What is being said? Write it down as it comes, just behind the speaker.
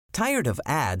Tired of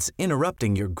ads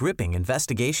interrupting your gripping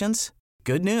investigations?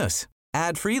 Good news.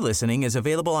 Ad-free listening is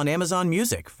available on Amazon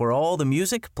Music for all the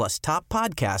music plus top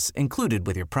podcasts included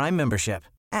with your Prime membership.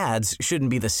 Ads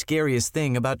shouldn't be the scariest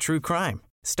thing about true crime.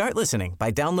 Start listening by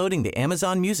downloading the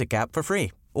Amazon Music app for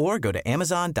free or go to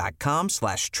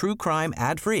amazon.com/truecrime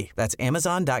ad-free. That's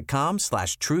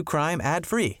amazon.com/truecrime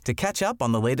ad-free to catch up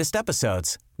on the latest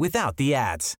episodes without the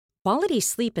ads. Quality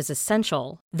sleep is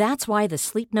essential. That's why the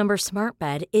Sleep Number Smart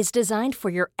Bed is designed for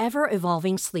your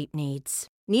ever-evolving sleep needs.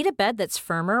 Need a bed that's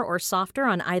firmer or softer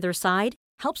on either side?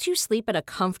 Helps you sleep at a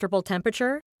comfortable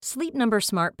temperature? Sleep Number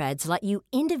Smart Beds let you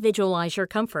individualize your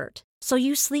comfort, so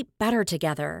you sleep better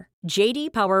together.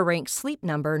 J.D. Power ranks Sleep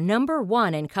Number number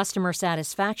 1 in customer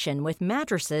satisfaction with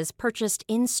mattresses purchased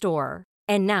in-store.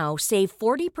 And now, save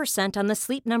 40% on the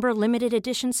Sleep Number Limited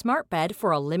Edition Smart Bed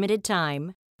for a limited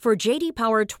time. For J.D.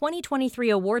 Power 2023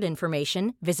 award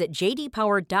information, visit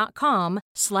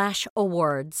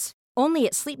jdpower.com/awards. Only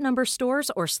at Sleep Number stores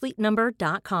or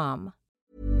sleepnumber.com.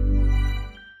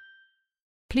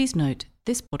 Please note,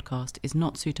 this podcast is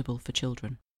not suitable for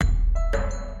children.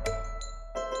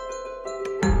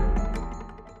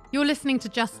 You're listening to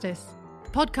Justice, a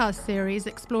podcast series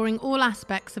exploring all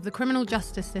aspects of the criminal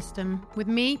justice system with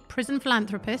me, prison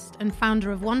philanthropist and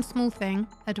founder of One Small Thing,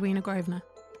 Edwina Grosvenor.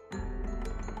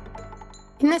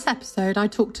 In this episode, I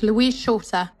talked to Louise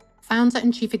Shorter, founder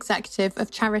and chief executive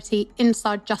of charity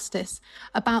Inside Justice,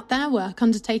 about their work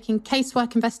undertaking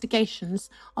casework investigations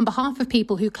on behalf of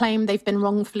people who claim they've been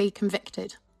wrongfully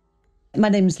convicted. My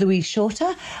name's Louise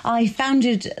Shorter. I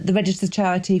founded the registered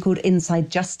charity called Inside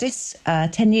Justice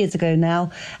 10 years ago now,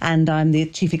 and I'm the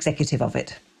chief executive of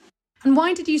it. And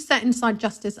why did you set Inside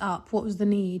Justice up? What was the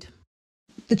need?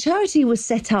 The charity was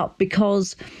set up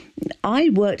because I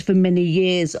worked for many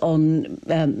years on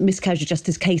miscarriage of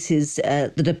justice cases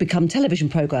that have become television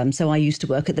programmes. So I used to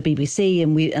work at the BBC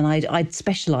and I'd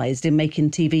specialised in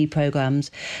making TV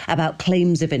programmes about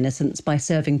claims of innocence by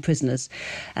serving prisoners.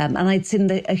 And I'd seen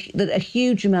that a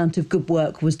huge amount of good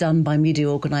work was done by media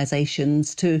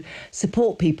organisations to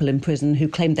support people in prison who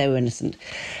claimed they were innocent.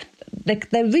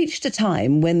 They reached a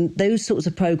time when those sorts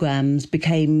of programmes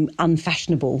became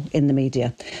unfashionable in the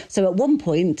media. So at one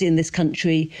point in this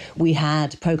country, we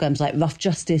had programmes like Rough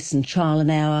Justice and Trial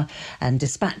and Error and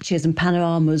Dispatches and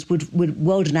Panoramas would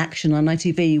World in Action on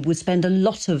ITV would spend a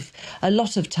lot of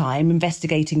time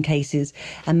investigating cases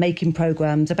and making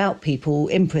programmes about people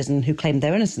in prison who claimed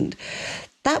they're innocent.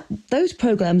 Those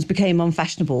programmes became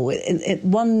unfashionable.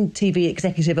 One TV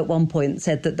executive at one point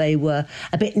said that they were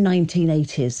a bit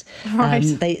 1980s.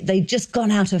 Right. They'd just gone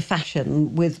out of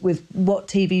fashion with what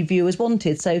TV viewers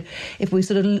wanted. So if we're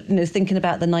sort of thinking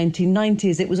about the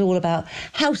 1990s, it was all about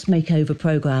house makeover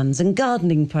programmes and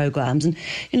gardening programmes and,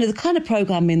 the kind of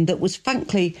programming that was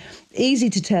frankly easy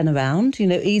to turn around,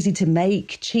 easy to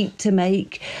make, cheap to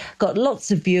make, got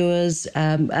lots of viewers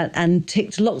and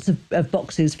ticked lots of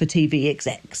boxes for TV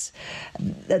execs.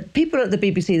 People at the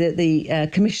BBC, the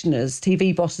commissioners,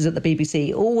 TV bosses at the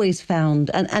BBC always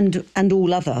found, and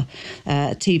all other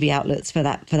TV outlets for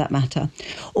that matter,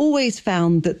 always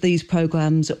found that these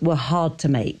programmes were hard to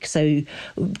make. So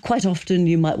quite often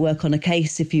you might work on a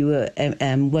case if you were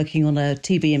working on a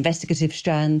TV investigative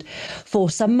strand for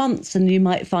some months, and you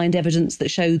might find evidence that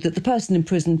showed that the person in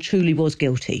prison truly was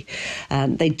guilty.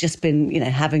 They'd just been,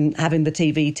 having the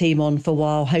TV team on for a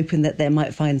while, hoping that they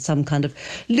might find some kind of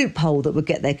loophole that would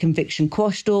get their conviction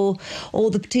quashed, or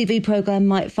the TV programme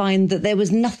might find that there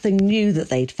was nothing new that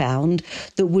they'd found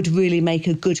that would really make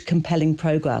a good, compelling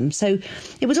programme. So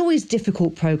it was always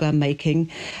difficult programme making.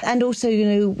 And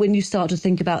also, when you start to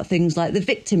think about things like the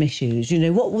victim issues,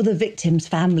 what will the victim's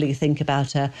family think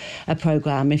about a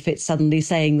programme if it's suddenly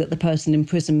saying that the person in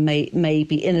prison may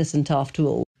be innocent after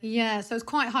all? Yeah, so it's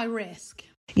quite high risk.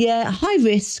 Yeah, high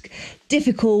risk,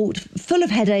 difficult, full of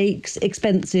headaches,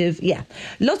 expensive. Yeah,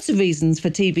 lots of reasons for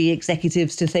TV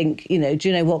executives to think, do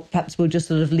you know what, perhaps we'll just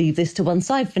sort of leave this to one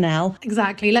side for now.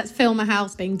 Exactly. Let's film a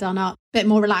house being done up. Bit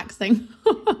more relaxing.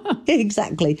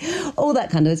 Exactly. All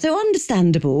that kind of. So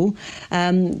understandable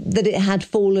that it had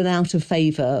fallen out of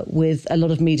favour with a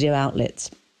lot of media outlets.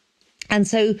 And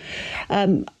so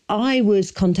I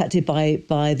was contacted by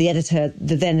the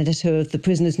then editor of the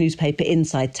prisoners' newspaper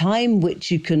Inside Time,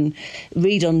 which you can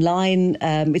read online.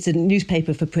 It's a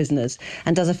newspaper for prisoners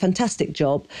and does a fantastic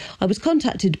job. I was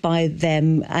contacted by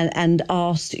them and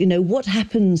asked, what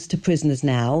happens to prisoners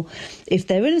now if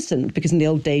they're innocent? Because in the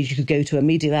old days you could go to a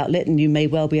media outlet and you may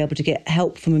well be able to get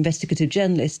help from investigative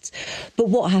journalists. But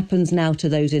what happens now to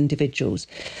those individuals?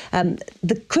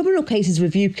 The Criminal Cases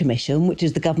Review Commission, which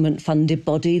is the government-funded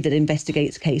body that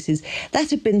investigates cases, cases. That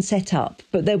had been set up,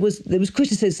 but there was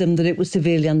criticism that it was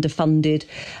severely underfunded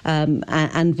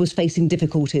and was facing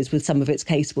difficulties with some of its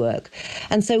casework.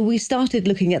 And so we started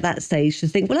looking at that stage to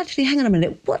think, well, actually, hang on a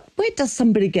minute, where does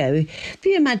somebody go? If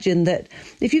you imagine that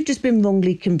if you've just been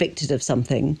wrongly convicted of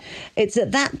something, it's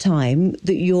at that time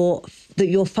that your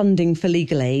funding for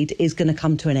legal aid is going to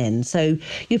come to an end. So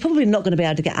you're probably not going to be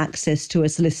able to get access to a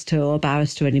solicitor or a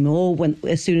barrister anymore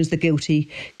as soon as the guilty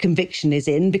conviction is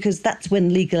in, because that's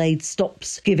when legal aid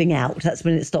stops giving out. That's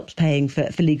when it stops paying for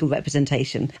legal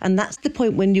representation. And that's the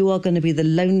point when you are going to be the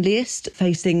loneliest,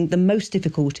 facing the most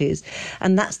difficulties.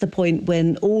 And that's the point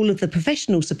when all of the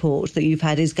professional support that you've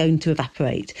had is going to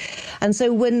evaporate. And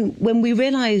so when we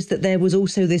realised that there was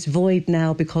also this void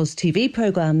now because TV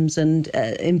programmes and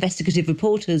investigative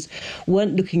reporters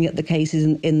weren't looking at the cases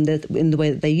in the way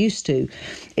that they used to,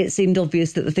 it seemed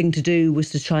obvious that the thing to do was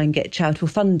to try and get charitable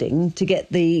funding to get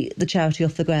the charity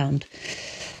off the ground.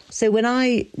 So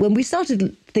when we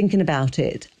started thinking about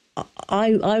it,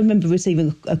 I remember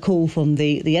receiving a call from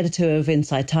the editor of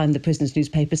Inside Time, the prisoners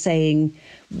newspaper, saying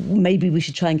maybe we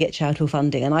should try and get charitable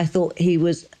funding. And I thought he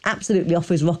was absolutely off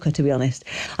his rocker, to be honest.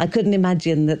 I couldn't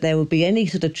imagine that there would be any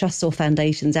sort of trusts or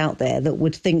foundations out there that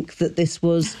would think that this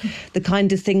was the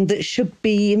kind of thing that should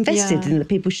be invested in, that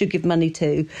people should give money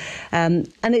to. And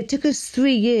it took us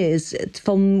 3 years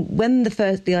from when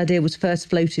the idea was first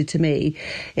floated to me.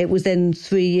 It was then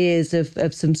 3 years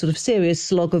of some sort of serious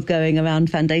slog of going around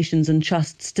foundations and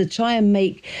trusts to try and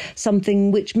make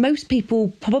something which most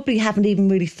people probably haven't even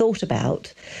really thought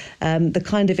about, the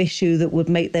kind of issue that would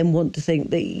make them want to think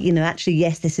that, actually,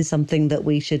 yes, this is something that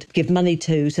we should give money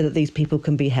to so that these people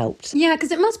can be helped. Yeah,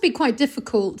 because it must be quite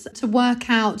difficult to work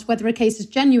out whether a case is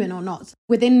genuine or not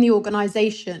within the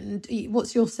organisation.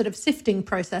 What's your sort of sifting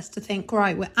process to think,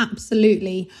 right, we're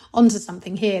absolutely onto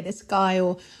something here, this guy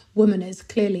or woman is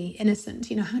clearly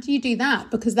innocent? How do you do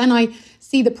that? Because then I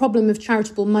see the problem of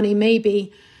charitable money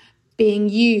maybe being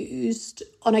used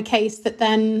on a case that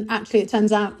then actually it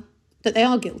turns out that they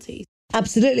are guilty.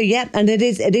 Absolutely, yeah, and it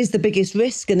is the biggest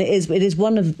risk, and it is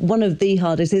one of the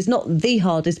hardest. It's not the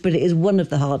hardest, but it is one of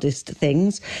the hardest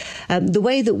things. The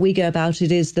way that we go about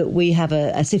it is that we have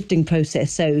a sifting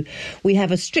process. So we have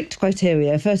a strict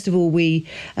criteria. First of all, we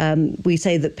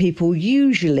say that people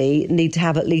usually need to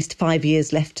have at least 5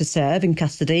 years left to serve in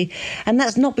custody, and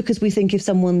that's not because we think if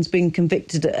someone's been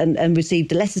convicted and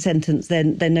received a lesser sentence,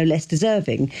 then they're no less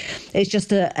deserving. It's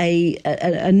just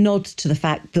a nod to the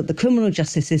fact that the criminal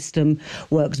justice system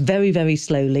works very, very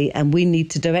slowly, and we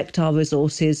need to direct our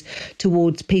resources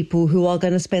towards people who are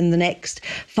going to spend the next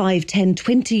 5, 10,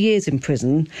 20 years in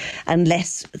prison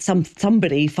unless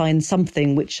somebody finds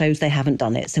something which shows they haven't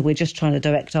done it. So we're just trying to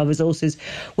direct our resources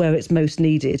where it's most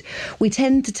needed. We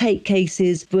tend to take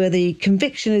cases where the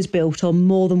conviction is built on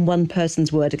more than one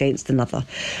person's word against another.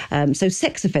 So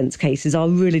sex offence cases are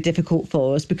really difficult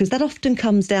for us because that often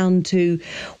comes down to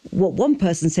what one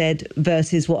person said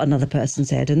versus what another person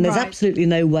said. And there's absolutely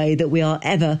no way that we are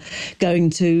ever going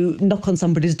to knock on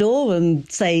somebody's door and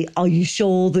say, are you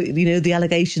sure that, the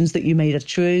allegations that you made are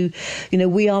true?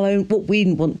 What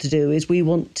we want to do is we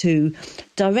want to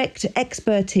direct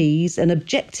expertise and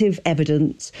objective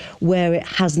evidence where it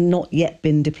has not yet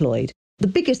been deployed. The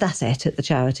biggest asset at the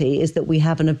charity is that we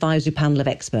have an advisory panel of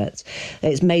experts.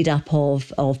 It's made up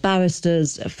of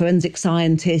barristers, forensic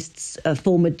scientists, a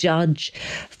former judge,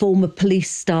 former police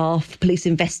staff, police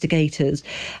investigators.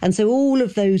 And so all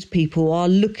of those people are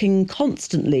looking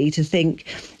constantly to think,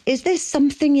 is there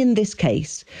something in this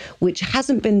case which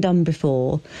hasn't been done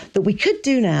before that we could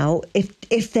do now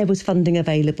if there was funding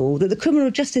available, that the criminal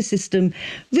justice system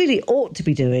really ought to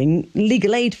be doing?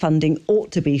 Legal aid funding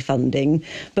ought to be funding,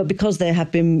 but because there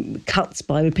have been cuts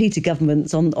by repeated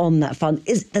governments on that fund,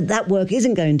 that work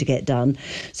isn't going to get done.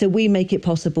 So we make it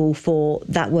possible for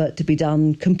that work to be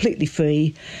done completely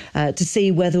free, to see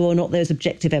whether or not there's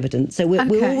objective evidence. So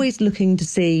we're always looking to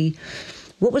see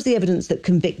what was the evidence that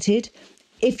convicted.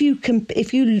 If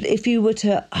you were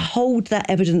to hold that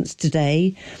evidence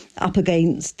today up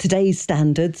against today's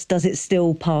standards, does it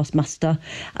still pass muster?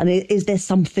 And is there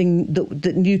something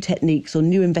that new techniques or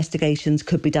new investigations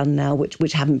could be done now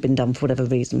which haven't been done for whatever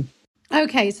reason?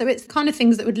 Okay, so it's kind of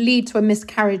things that would lead to a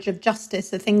miscarriage of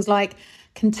justice. So things like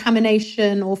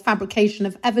contamination or fabrication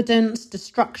of evidence,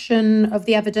 destruction of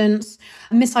the evidence,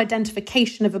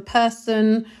 misidentification of a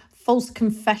person, false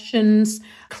confessions,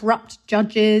 corrupt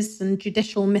judges and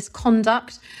judicial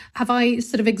misconduct. Have I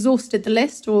sort of exhausted the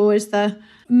list, or is there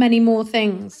many more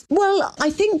things? Well, I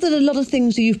think that a lot of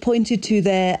things that you've pointed to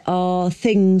there are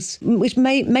things which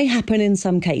may happen in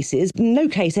some cases. No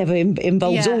case ever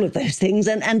involves all of those things,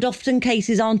 and often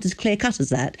cases aren't as clear-cut as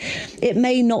that. It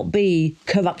may not be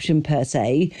corruption per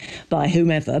se by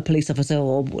whomever, police officer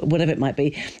or whatever it might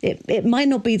be. It might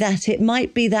not be that. It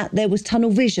might be that there was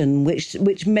tunnel vision,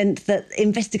 which meant that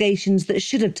investigations that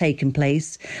should have taken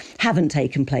place haven't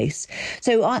taken place.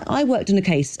 So I worked in a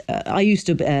case.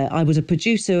 I was a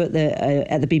producer at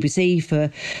the BBC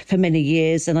for many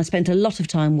years, and I spent a lot of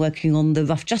time working on the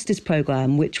Rough Justice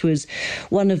programme, which was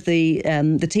one of the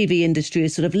TV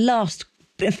industry's sort of last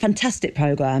fantastic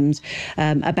programmes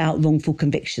about wrongful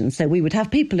convictions. So we would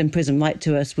have people in prison write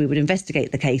to us, we would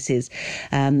investigate the cases,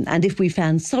 and if we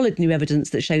found solid new evidence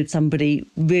that showed somebody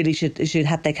really should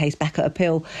have their case back at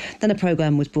appeal, then a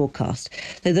programme was broadcast.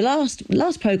 So the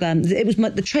last programme, it was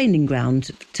the training ground,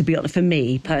 to be honest, for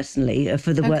me personally,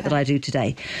 for the work that I do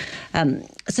today.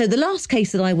 So the last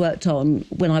case that I worked on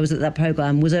when I was at that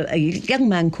programme was a young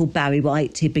man called Barry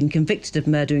White. He'd been convicted of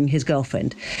murdering his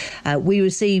girlfriend. We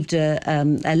received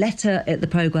a letter at the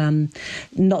programme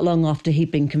not long after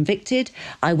he'd been convicted.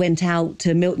 I went out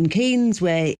to Milton Keynes,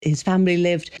 where his family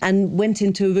lived, and went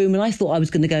into a room, and I thought I was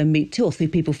going to go and meet 2 or 3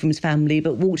 people from his family,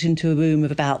 but walked into a room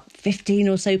of about 15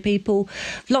 or so people,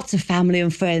 lots of family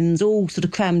and friends, all sort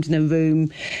of crammed in a room,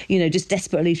 just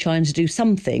desperately trying to do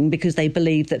something because they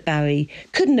believed that Barry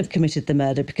couldn't have committed the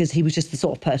murder because he was just the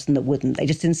sort of person that wouldn't. They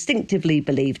just instinctively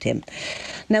believed him.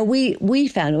 Now, we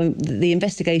found the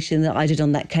investigation that I did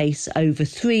on that case over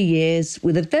 3 years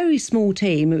with a very small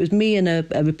team. It was me and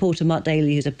a reporter, Mark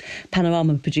Daly, who's a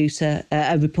Panorama producer,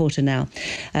 a reporter now.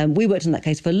 We worked on that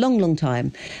case for a long, long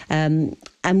time.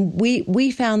 And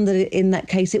we found that in that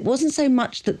case, it wasn't so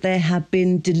much that there had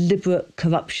been deliberate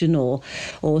corruption or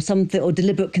something, or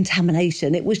deliberate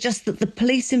contamination. It was just that the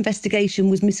police investigation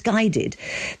was misguided.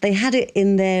 They had it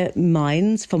in their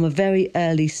minds from a very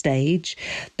early stage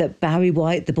that Barry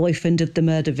White, the boyfriend of the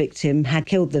murder victim, had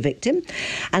killed the victim.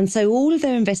 And so all of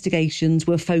their investigations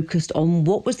were focused on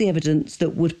what was the evidence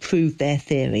that would prove their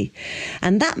theory.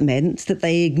 And that meant that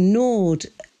they ignored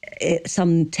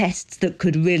some tests that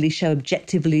could really show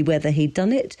objectively whether he'd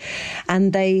done it,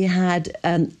 and they had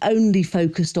only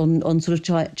focused on sort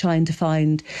of trying to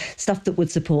find stuff that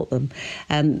would support them.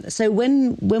 So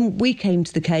when we came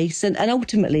to the case, and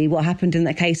ultimately what happened in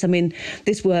that case, I mean,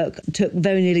 this work took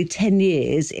very nearly 10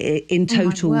 years in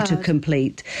total to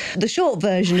complete. The short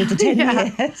version of the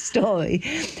 10-year story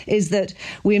is that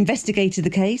we investigated the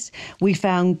case. We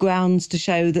found grounds to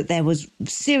show that there was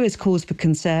serious cause for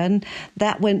concern.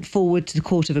 That went forward to the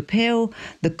Court of Appeal.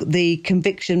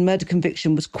 The murder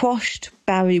conviction was quashed.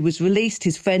 Barry was released.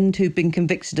 His friend, who'd been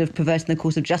convicted of perverting the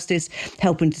course of justice,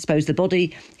 helping dispose the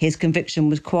body, his conviction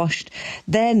was quashed.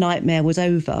 Their nightmare was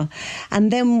over.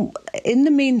 And then, in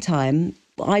the meantime,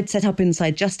 I'd set up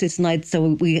Inside Justice, and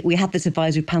so we had this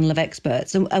advisory panel of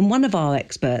experts, and one of our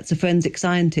experts, a forensic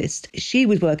scientist, she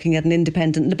was working at an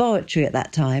independent laboratory at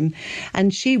that time,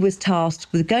 and she was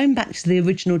tasked with going back to the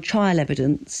original trial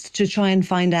evidence to try and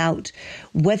find out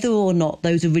whether or not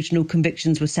those original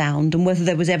convictions were sound and whether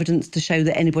there was evidence to show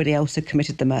that anybody else had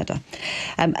committed the murder.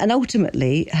 And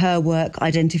ultimately, her work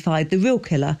identified the real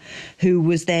killer, who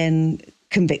was then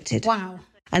convicted. Wow.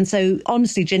 And so,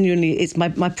 honestly, genuinely, it's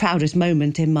my proudest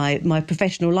moment in my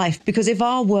professional life, because if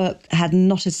our work had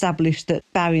not established that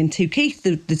Barry and Keith,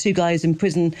 the 2 guys in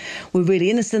prison, were really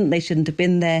innocent, they shouldn't have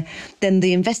been there, then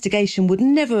the investigation would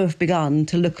never have begun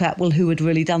to look at, well, who had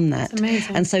really done that. That's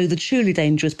amazing. And so the truly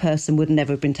dangerous person would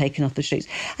never have been taken off the streets.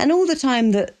 And all the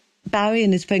time that Barry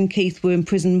and his friend Keith were in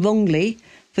prison wrongly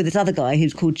for this other guy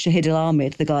who's called Shahid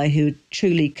Al-Ahmed, the guy who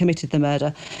truly committed the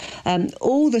murder,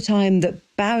 all the time that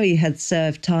Barry had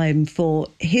served time for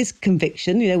his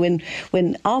conviction,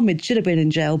 when Ahmed should have been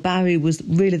in jail, Barry was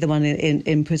really the one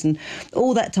in prison.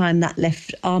 All that time, that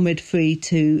left Ahmed free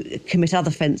to commit other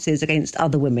offences against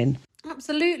other women.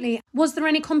 Absolutely. Was there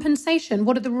any compensation?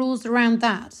 What are the rules around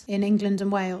that in England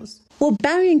and Wales? Well,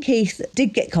 Barry and Keith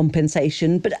did get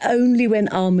compensation, but only when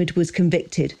Ahmed was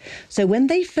convicted. So when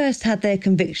they first had their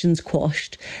convictions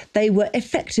quashed, they were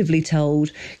effectively told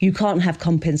you can't have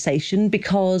compensation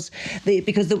because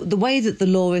the way that the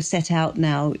law is set out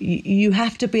now, you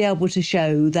have to be able to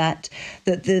show that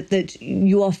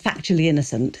you are factually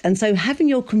innocent. And so having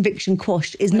your conviction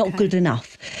quashed is not good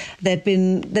enough.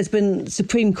 There's been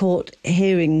Supreme Court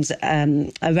hearings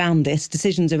around this,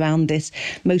 decisions around this,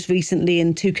 most recently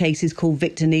in 2 cases called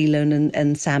Victor Neelan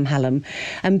and Sam Hallam.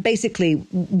 And basically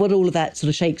what all of that sort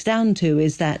of shakes down to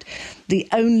is that the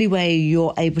only way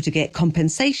you're able to get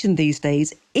compensation these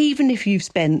days, even if you've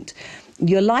spent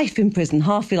your life in prison,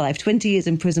 half your life, 20 years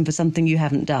in prison for something you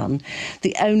haven't done,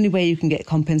 the only way you can get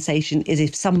compensation is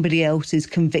if somebody else is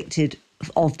convicted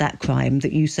of that crime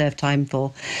that you serve time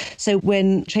for. So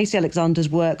when Tracy Alexander's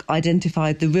work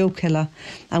identified the real killer,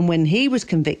 and when he was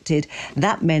convicted,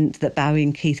 that meant that Barry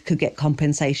and Keith could get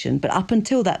compensation. But up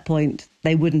until that point,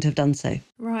 they wouldn't have done so.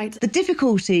 Right. The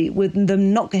difficulty with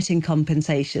them not getting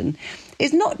compensation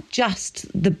is not just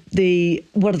the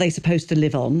what are they supposed to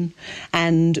live on,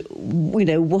 and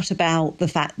what about the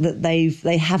fact that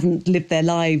they haven't lived their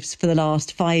lives for the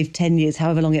last 5-10 years,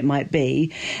 however long it might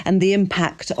be, and the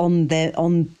impact on their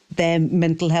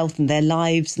mental health and their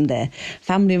lives and their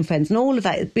family and friends and all of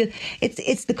that.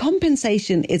 It's the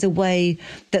compensation is a way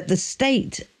that the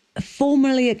state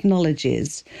formally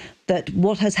acknowledges that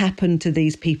what has happened to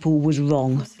these people was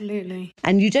wrong. Absolutely.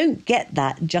 And you don't get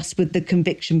that just with the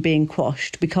conviction being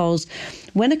quashed, because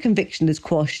when a conviction is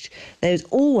quashed, there's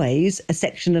always a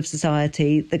section of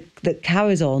society that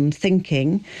carries on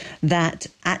thinking that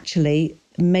actually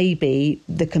maybe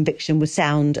the conviction was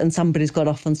sound and somebody's got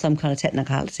off on some kind of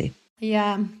technicality.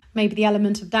 Yeah, maybe the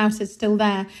element of doubt is still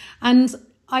there. And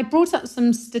I brought up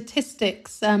some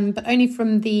statistics, but only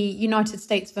from the United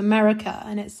States of America,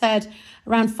 and it said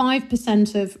around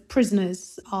 5% of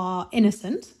prisoners are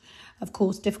innocent. Of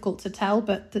course, difficult to tell,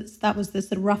 but that was the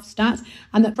sort of rough stat,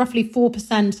 and that roughly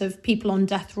 4% of people on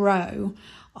death row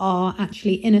are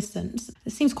actually innocent.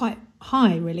 It seems quite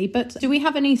high, really, but do we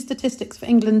have any statistics for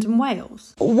England and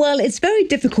Wales? Well, it's very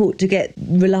difficult to get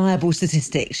reliable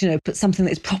statistics, but something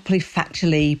that's properly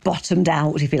factually bottomed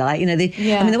out, if you like.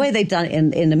 The way they've done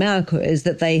it in America is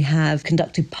that they have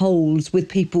conducted polls with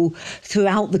people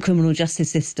throughout the criminal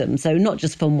justice system. So not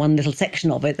just from one little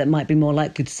section of it that might be more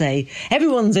likely to say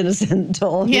everyone's innocent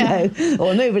or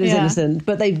nobody's innocent,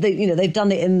 but they've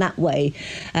done it in that way.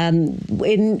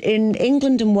 In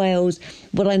England and Wales,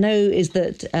 what I know is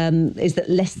that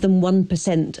less than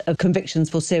 1% of convictions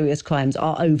for serious crimes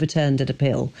are overturned at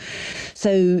appeal.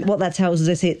 So what that tells us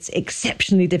is it's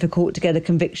exceptionally difficult to get a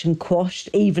conviction quashed,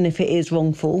 even if it is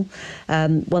wrongful,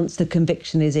 once the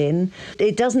conviction is in.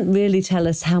 It doesn't really tell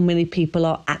us how many people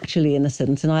are actually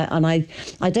innocent, and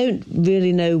I don't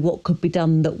really know what could be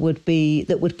done that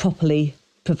would properly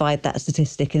provide that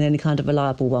statistic in any kind of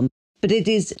reliable one. But it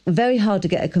is very hard to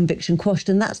get a conviction quashed,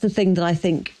 and that's the thing that I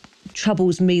think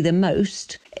troubles me the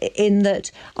most, in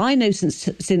that I know since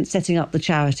setting up the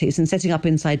charities and setting up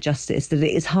Inside Justice that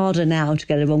it is harder now to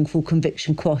get a wrongful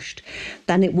conviction quashed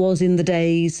than it was in the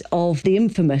days of the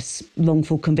infamous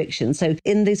wrongful conviction. So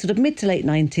in the sort of mid to late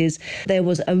 90s, there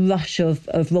was a rush of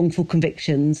wrongful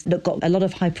convictions that got a lot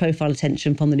of high profile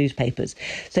attention from the newspapers.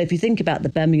 So if you think about the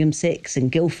Birmingham 6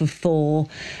 and Guildford 4,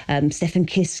 Stephen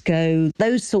Kisco,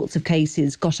 those sorts of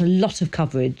cases got a lot of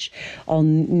coverage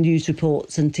on news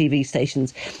reports and TV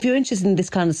stations. If you're interested in this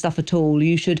kind of stuff at all,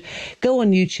 you should go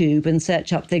on YouTube and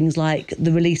search up things like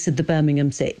the release of the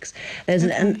Birmingham 6. There's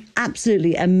an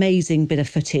absolutely amazing bit of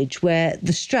footage where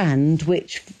the Strand,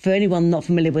 which for anyone not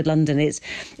familiar with London,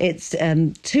 it's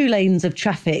 2 lanes of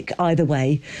traffic either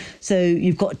way. So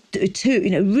you've got two,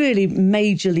 really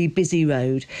majorly busy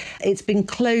road. It's been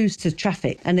closed to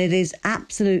traffic and it is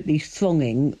absolutely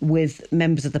thronging with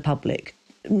members of the public,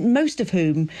 most of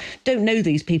whom don't know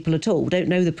these people at all, don't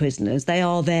know the prisoners. They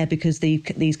are there because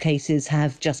these cases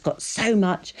have just got so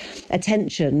much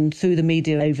attention through the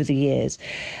media over the years.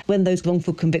 When those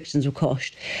wrongful convictions were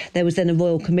quashed, there was then a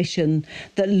Royal Commission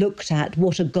that looked at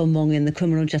what had gone wrong in the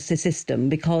criminal justice system,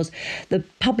 because the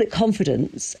public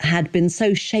confidence had been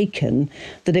so shaken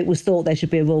that it was thought there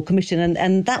should be a Royal Commission.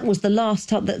 And that was the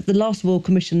last Royal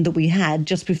Commission that we had,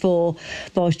 just before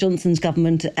Boris Johnson's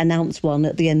government announced one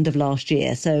at the end of last year.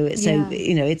 So it's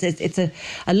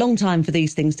a long time for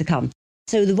these things to come.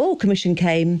 So the Royal Commission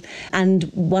came, and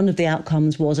one of the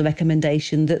outcomes was a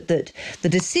recommendation that the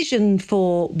decision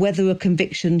for whether a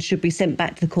conviction should be sent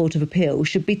back to the Court of Appeal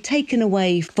should be taken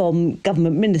away from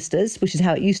government ministers, which is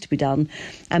how it used to be done,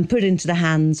 and put into the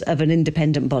hands of an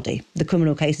independent body, the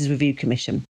Criminal Cases Review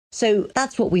Commission. So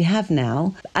that's what we have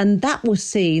now. And that was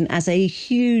seen as a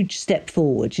huge step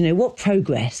forward. What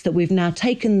progress that we've now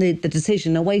taken the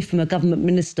decision away from a government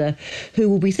minister who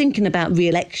will be thinking about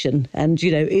re-election. And,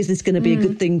 is this going to be a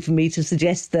good thing for me to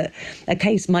suggest that a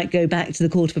case might go back to the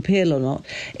Court of Appeal or not,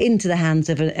 into the hands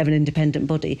of an independent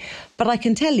body. But I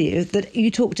can tell you that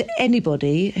you talk to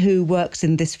anybody who works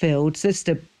in this field,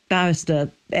 solicitor, barrister,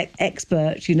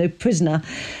 expert, prisoner,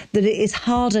 that it is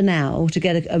harder now to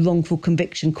get a wrongful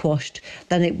conviction quashed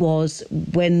than it was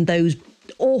when those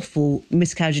awful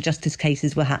miscarriage of justice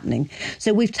cases were happening.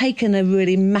 So we've taken a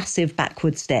really massive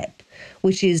backward step.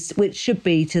 which should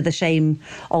be to the shame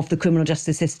of the criminal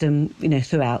justice system,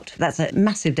 throughout. That's a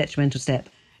massive detrimental step.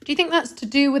 Do you think that's to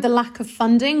do with a lack of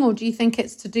funding, or do you think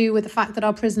it's to do with the fact that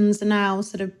our prisons are now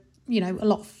sort of, a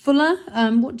lot fuller?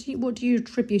 What do you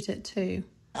attribute it to?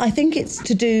 I think it's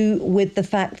to do with the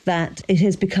fact that it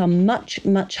has become much,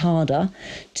 much harder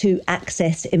to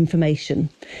access information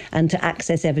and to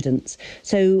access evidence.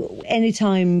 So any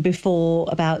time before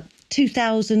about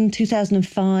 2000,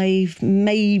 2005,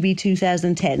 maybe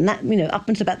 2010, that, up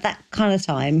until about that kind of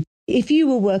time, if you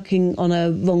were working on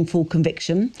a wrongful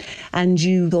conviction and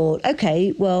you thought,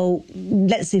 OK, well,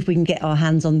 let's see if we can get our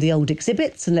hands on the old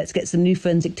exhibits and let's get some new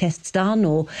forensic tests done,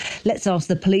 or let's ask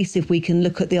the police if we can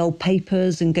look at the old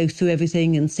papers and go through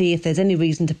everything and see if there's any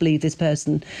reason to believe this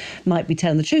person might be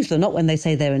telling the truth or not when they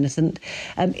say they're innocent.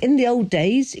 In the old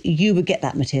days, you would get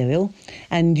that material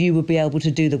and you would be able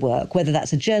to do the work, whether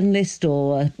that's a journalist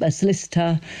or a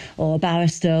solicitor or a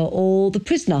barrister or the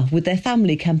prisoner with their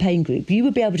family campaign group. You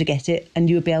would be able to get it and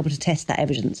you would be able to test that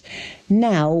evidence.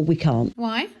 Now we can't.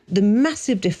 Why? The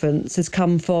massive difference has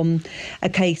come from a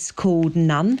case called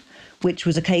Nunn, which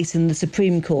was a case in the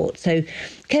Supreme Court. So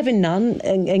Kevin Nunn,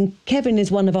 and Kevin is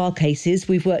one of our cases.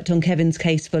 We've worked on Kevin's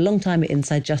case for a long time at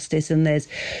Inside Justice, and there's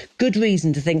good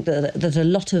reason to think that a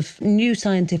lot of new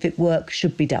scientific work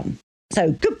should be done.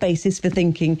 So good basis for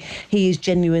thinking he is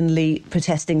genuinely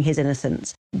protesting his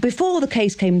innocence. Before the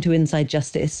case came to Inside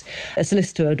Justice, a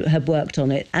solicitor had worked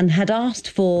on it and had asked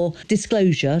for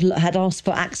disclosure, had asked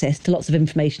for access to lots of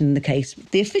information in the case.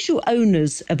 The official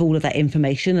owners of all of that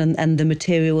information and the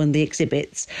material and the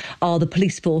exhibits are the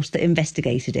police force that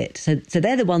investigated it. So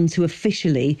they're the ones who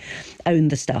officially own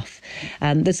the stuff.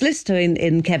 The solicitor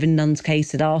in Kevin Nunn's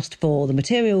case had asked for the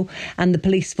material and the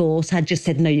police force had just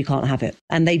said, no, you can't have it.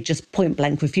 And they just point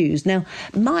blank refused. Now,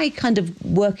 my kind of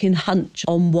working hunch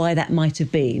on why that might have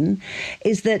been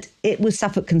is that it was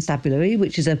Suffolk Constabulary,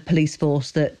 which is a police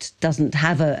force that doesn't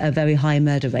have a very high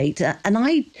murder rate. And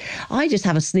I just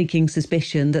have a sneaking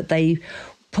suspicion that they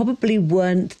probably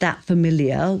weren't that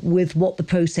familiar with what the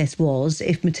process was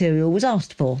if material was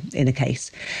asked for in a case.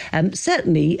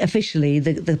 Certainly, officially,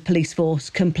 the police force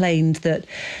complained that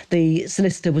the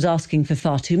solicitor was asking for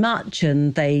far too much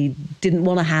and they didn't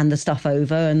want to hand the stuff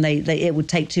over, and it would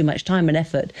take too much time and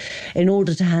effort in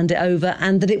order to hand it over,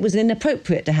 and that it was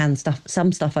inappropriate to hand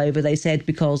some stuff over, they said,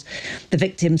 because the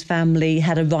victim's family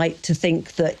had a right to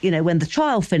think that, when the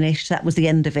trial finished, that was the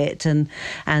end of it and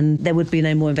there would be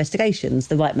no more investigations.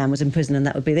 The right man was in prison and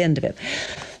that would be the end of it.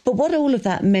 But what all of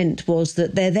that meant was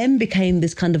that there then became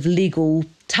this kind of legal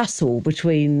tussle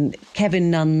between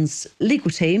Kevin Nunn's legal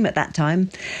team at that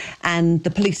time and the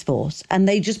police force. And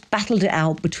they just battled it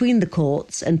out between the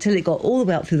courts until it got all the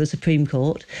way up through the Supreme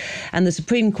Court. And the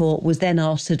Supreme Court was then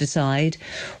asked to decide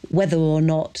whether or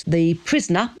not the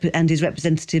prisoner and his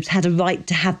representatives had a right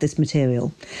to have this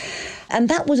material. And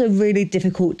that was a really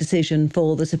difficult decision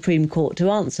for the Supreme Court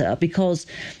to answer because,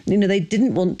 they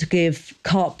didn't want to give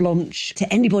carte blanche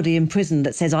to anybody in prison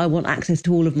that says, I want access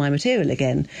to all of my material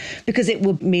again, because it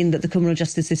would mean that the criminal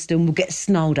justice system would get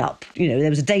snarled up. There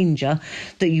was a danger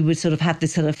that you would sort of have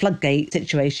this sort of floodgate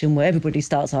situation where everybody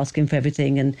starts asking for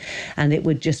everything and it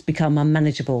would just become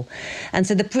unmanageable. And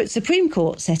so the Supreme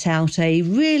Court set out a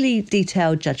really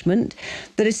detailed judgment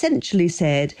that essentially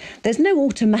said there's no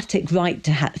automatic right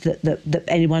to have that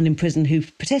anyone in prison who's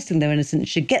protesting their innocence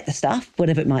should get the stuff,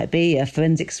 whatever it might be, a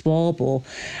forensic swab or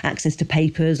access to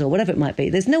papers or whatever it might be.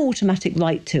 There's no automatic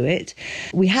right to it.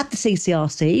 We have the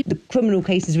CCRC, the Criminal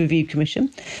Cases Review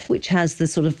Commission, which has the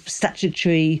sort of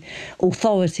statutory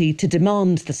authority to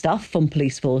demand the stuff from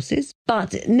police forces.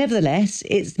 But nevertheless,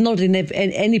 it's not in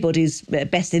anybody's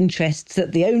best interests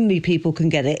that the only people can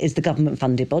get it is the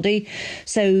government-funded body.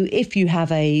 So if you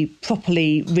have a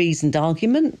properly reasoned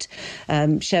argument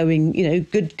showing,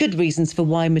 good reasons for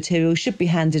why material should be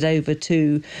handed over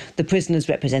to the prisoner's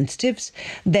representatives,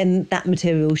 then that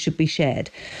material should be shared.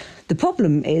 The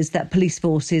problem is that police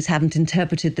forces haven't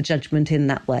interpreted the judgment in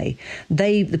that way.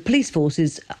 The police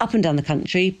forces up and down the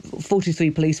country, 43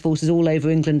 police forces all over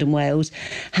England and Wales,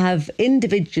 have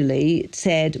individually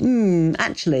said,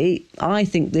 actually, I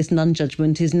think this Nunn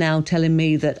judgment is now telling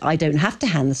me that I don't have to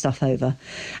hand the stuff over.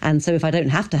 And so if I don't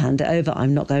have to hand it over,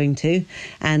 I'm not going to.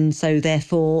 And so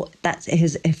therefore, that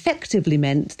has effectively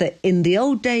meant that in the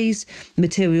old days,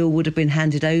 material would have been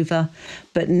handed over,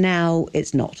 but now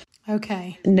it's not.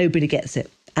 Okay. Nobody gets it.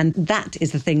 And that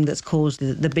is the thing that's caused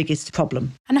the biggest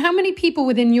problem. And how many people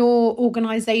within your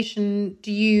organisation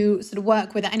do you sort of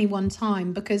work with at any one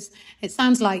time? Because it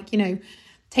sounds like,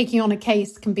 taking on a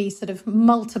case can be sort of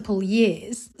multiple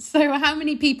years. So how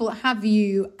many people have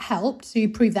you helped to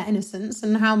prove their innocence,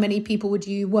 and how many people would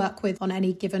you work with on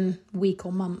any given week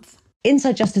or month?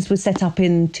 Inside Justice was set up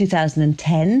in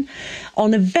 2010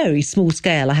 on a very small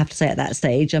scale, I have to say, at that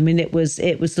stage. I mean, it was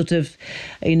sort of,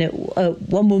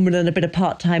 one woman and a bit of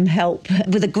part-time help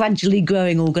with a gradually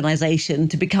growing organisation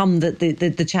to become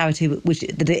the charity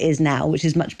that it is now, which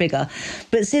is much bigger.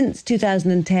 But since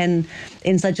 2010,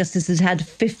 Inside Justice has had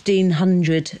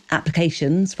 1,500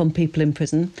 applications from people in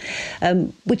prison,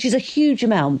 which is a huge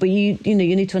amount. But you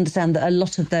need to understand that a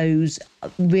lot of those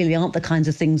really aren't the kinds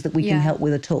of things that we can help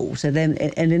with at all. So then,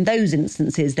 and in those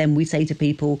instances, then we say to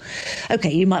people, OK,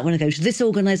 you might want to go to this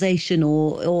organisation,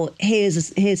 or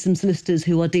here's some solicitors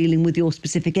who are dealing with your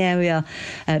specific area,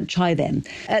 try them.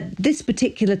 At this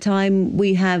particular time,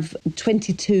 we have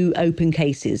 22 open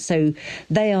cases. So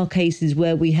they are cases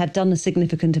where we have done a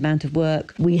significant amount of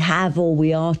work. We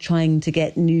are trying to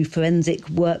get new forensic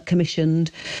work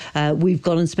commissioned. We've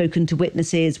gone and spoken to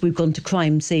witnesses. We've gone to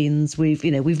crime scenes. We've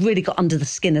really got under the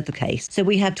skin of the case. So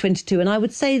we have 22, and I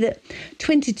would say that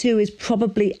 22 is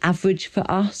probably average for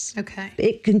us. Okay.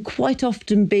 It can quite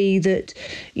often be that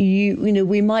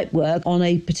we might work on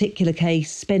a particular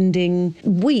case, spending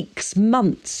weeks,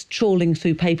 months trawling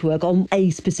through paperwork on a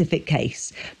specific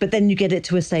case. But then you get it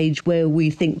to a stage where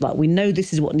we think, right, we know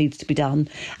this is what needs to be done,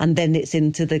 and then it's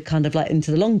into the kind of like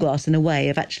into the long grass in a way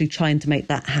of actually trying to make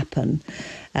that happen.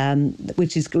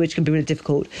 Which can be really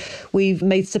difficult. We've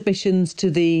made submissions to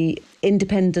the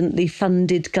independently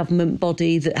funded government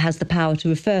body that has the power to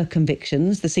refer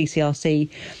convictions, the CCRC,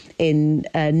 in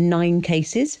 9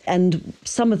 cases, and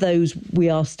some of those we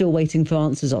are still waiting for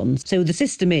answers on. So the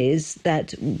system is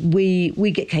that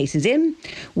we get cases in,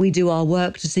 we do our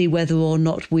work to see whether or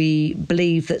not we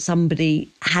believe that somebody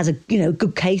has a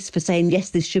good case for saying, yes,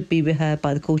 this should be reheard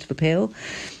by the Court of Appeal.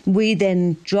 We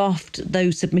then draft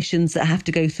those submissions that have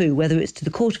to go through, whether it's to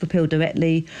the Court of Appeal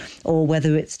directly or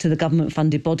whether it's to the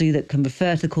government-funded body that can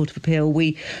refer to the Court of Appeal.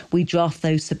 We draft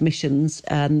those submissions.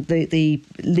 The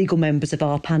legal members of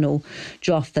our panel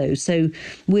draft those. So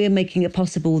we're making it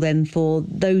possible then for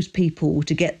those people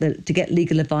to get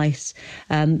legal advice,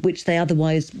 which they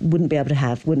otherwise wouldn't be able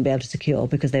to secure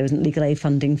because there isn't legal aid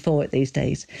funding for it these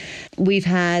days. We've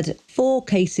had 4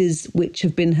 cases which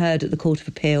have been heard at the Court of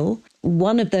Appeal.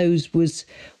 One of those was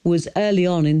early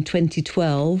on in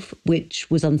 2012, which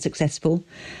was unsuccessful.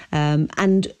 I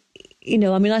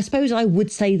suppose I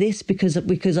would say this because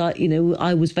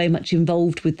I was very much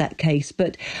involved with that case.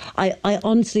 But I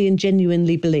honestly and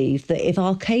genuinely believe that if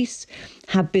our case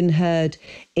had been heard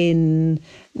in,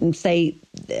 say,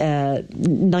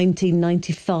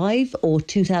 1995 or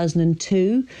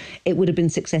 2002, it would have been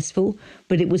successful.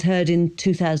 But it was heard in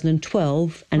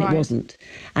 2012 and It wasn't.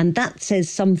 And that says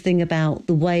something about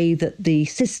the way that the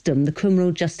system, the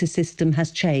criminal justice system,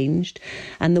 has changed,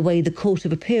 and the way the Court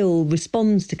of Appeal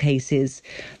responds to cases.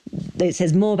 It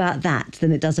says more about that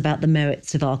than it does about the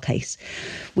merits of our case.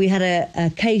 We had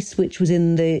a case which was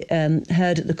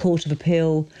heard at the Court of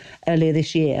Appeal earlier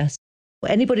this year.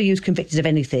 Anybody who's convicted of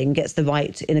anything gets the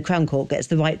right, in a Crown Court, gets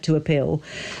the right to appeal.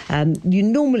 You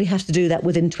normally have to do that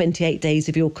within 28 days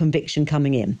of your conviction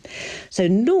coming in. So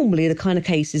normally the kind of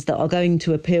cases that are going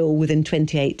to appeal within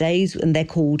 28 days, and they're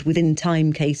called within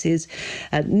time cases,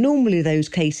 normally those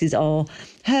cases are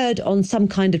heard on some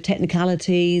kind of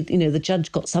technicality. The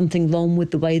judge got something wrong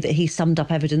with the way that he summed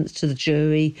up evidence to the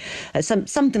jury,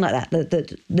 something like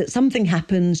that. That something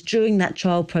happens during that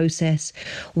trial process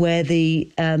where the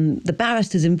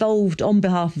barristers involved on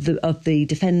behalf of the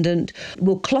defendant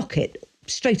will clock it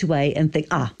straight away and think,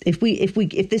 if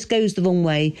this goes the wrong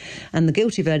way and the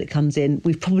guilty verdict comes in,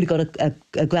 we've probably got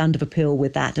a ground of appeal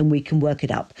with that and we can work it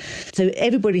up. So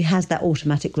everybody has that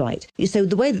automatic right. So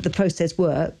the way that the process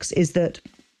works is that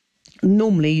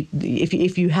normally,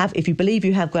 if you believe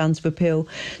you have grounds for appeal,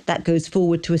 that goes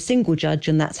forward to a single judge,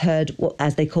 and that's heard,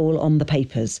 as they call, on the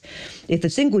papers. If the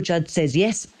single judge says,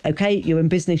 yes, OK, you're in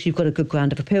business, you've got a good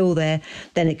ground of appeal there,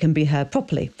 then it can be heard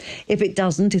properly. If it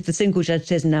doesn't, if the single judge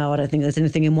says, no, I don't think there's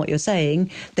anything in what you're saying,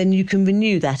 then you can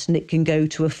renew that, and it can go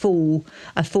to a full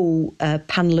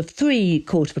panel of 3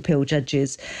 Court of Appeal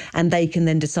judges, and they can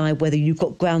then decide whether you've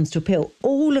got grounds to appeal.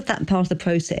 All of that part of the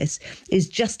process is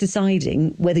just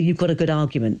deciding whether you've got a good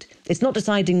argument. It's not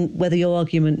deciding whether your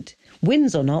argument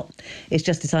wins or not. It's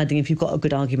just deciding if you've got a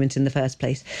good argument in the first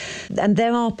place. And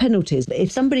there are penalties.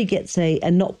 If somebody gets a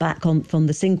knockback from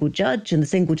the single judge, and the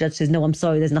single judge says, no, I'm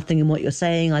sorry, there's nothing in what you're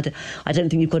saying, I don't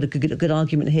think you've got a good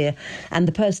argument here, and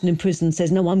the person in prison says,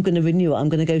 no, I'm going to renew it, I'm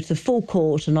going to go to the full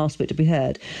court and ask for it to be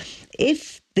heard.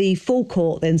 If the full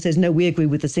court then says, no, we agree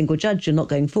with the single judge, you're not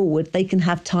going forward, they can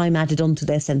have time added onto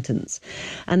their sentence.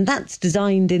 And that's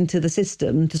designed into the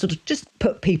system to sort of just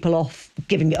put people off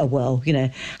giving it a whirl,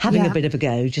 having a bit of a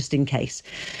go just in case.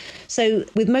 So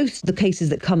with most of the cases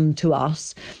that come to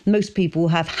us, most people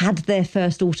have had their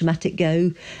first automatic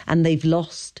go and they've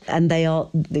lost, and they are,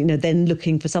 then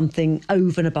looking for something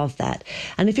over and above that.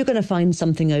 And if you're going to find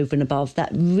something over and above,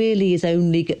 that really is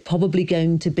only probably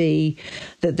going to be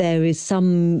that there is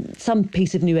some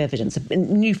piece of new evidence,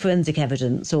 new forensic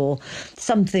evidence, or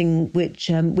something which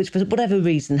for whatever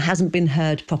reason hasn't been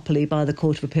heard properly by the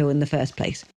Court of Appeal in the first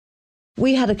place.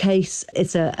 We had a case,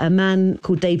 it's a man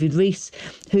called David Rees,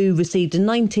 who received a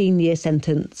 19-year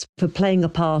sentence for playing a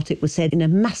part, it was said, in a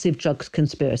massive drugs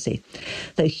conspiracy.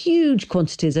 So huge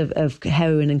quantities of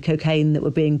heroin and cocaine that were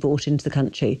being brought into the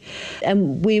country.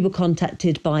 And we were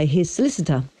contacted by his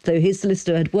solicitor. So his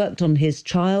solicitor had worked on his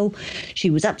trial.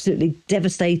 She was absolutely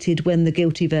devastated when the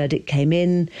guilty verdict came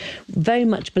in, very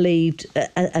much believed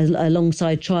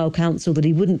alongside trial counsel that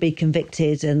he wouldn't be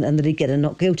convicted and that he'd get a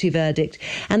not guilty verdict.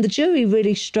 And the jury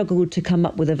really struggled to come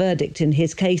up with a verdict in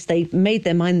his case. They made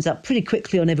their minds up pretty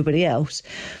quickly on everybody else,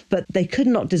 but they could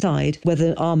not decide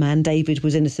whether our man David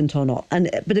was innocent or not.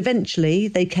 But eventually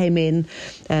they came in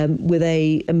with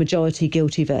a majority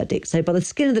guilty verdict. So by the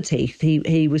skin of the teeth,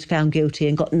 he was found guilty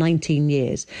and got 19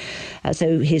 years.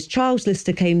 So his trial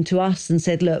solicitor came to us and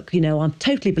said, look, I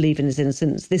totally believe in his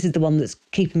innocence. This is the one that's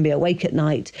keeping me awake at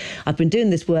night. I've been doing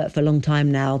this work for a long time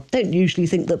now. Don't usually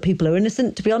think that people are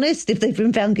innocent, to be honest, if they've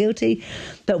been found guilty.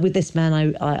 But with this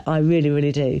man, I really,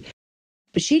 really do.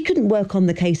 But she couldn't work on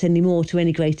the case anymore to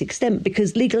any great extent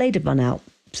because legal aid had run out.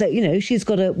 So, she's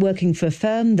got working for a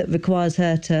firm that requires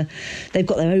her they've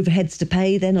got their overheads to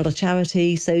pay, they're not a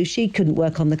charity, so she couldn't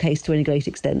work on the case to any great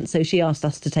extent. So she asked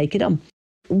us to take it on.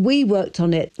 We worked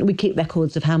on it. We keep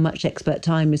records of how much expert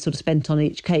time is sort of spent on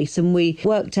each case. And we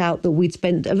worked out that we'd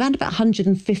spent around about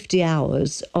 150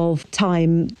 hours of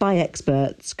time by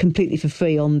experts completely for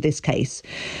free on this case,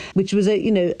 which was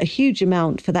a huge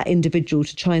amount for that individual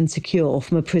to try and secure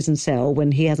from a prison cell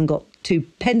when he hasn't got two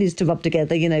pennies to rub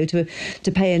together,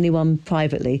 to pay anyone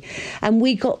privately. And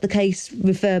we got the case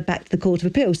referred back to the Court of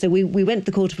Appeal. So we went to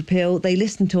the Court of Appeal, they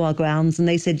listened to our grounds and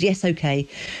they said, yes, OK,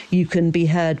 you can be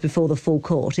heard before the full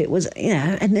court. It was,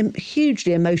 a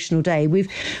hugely emotional day. We've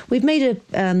made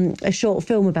a short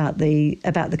film about the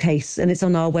case, and it's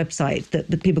on our website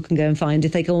that people can go and find.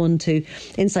 If they go on to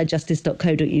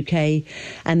insidejustice.co.uk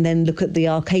and then look at the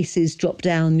Our Cases drop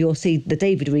down, you'll see the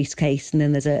David Rees case, and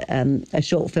then there's a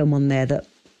short film on there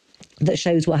that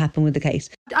shows what happened with the case.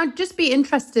 I'd just be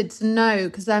interested to know,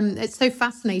 because it's so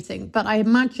fascinating, but I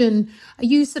imagine, are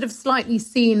you sort of slightly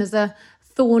seen as a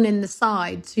thorn in the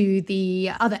side to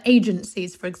the other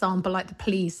agencies, for example, like the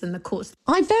police and the courts?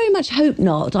 I very much hope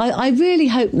not. I really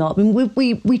hope not. I mean,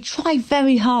 we try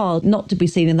very hard not to be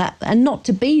seen in that and not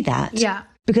to be that. Yeah.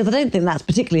 Because I don't think that's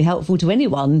particularly helpful to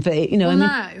anyone. But,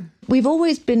 no. We've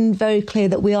always been very clear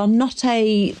that we are not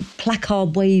a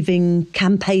placard-waving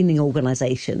campaigning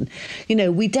organisation.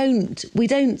 We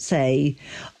don't say,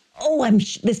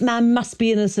 this man must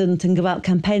be innocent and go out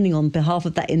campaigning on behalf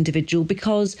of that individual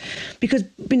because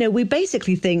we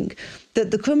basically think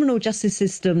that the criminal justice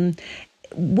system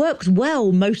works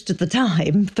well most of the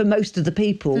time for most of the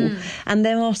people, and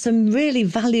there are some really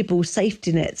valuable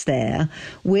safety nets there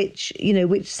which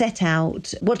set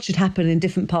out what should happen in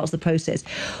different parts of the process.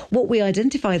 What we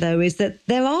identify though is that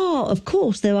there are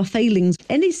failings.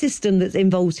 Any system that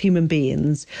involves human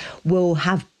beings will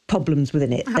have problems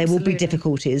within it. Absolutely. There will be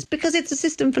difficulties because it's a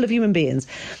system full of human beings.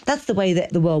 That's the way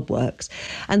that the world works.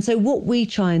 And so what we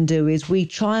try and do is we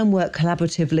try and work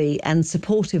collaboratively and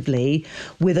supportively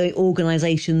with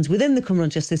organisations within the criminal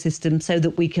justice system so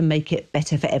that we can make it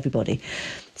better for everybody.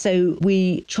 So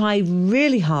we try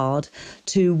really hard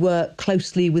to work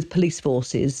closely with police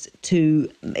forces to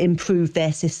improve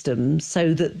their systems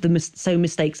so that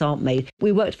mistakes aren't made.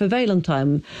 We worked for a very long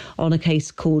time on a case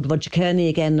called Roger Kearney.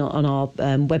 Again, on our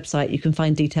website, you can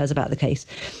find details about the case.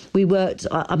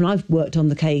 I've worked on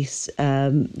the case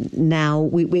now.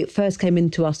 It first came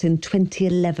into us in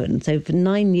 2011. So for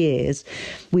 9 years,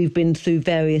 we've been through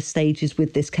various stages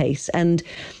with this case. And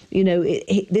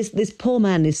this poor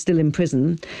man is still in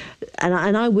prison, and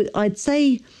I'd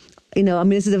say,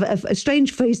 this is a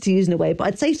strange phrase to use in a way, but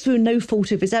I'd say through no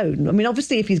fault of his own. I mean,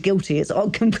 obviously, if he's guilty, it's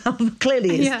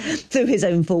clearly through his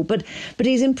own fault, but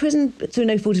he's in prison through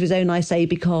no fault of his own. I say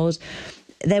because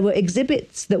there were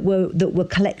exhibits that were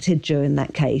collected during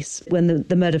that case when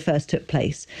the murder first took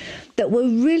place that were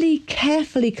really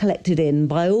carefully collected in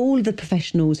by all the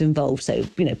professionals involved. So,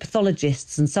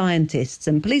 pathologists and scientists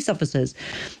and police officers.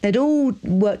 They'd all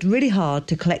worked really hard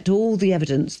to collect all the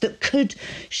evidence that could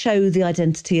show the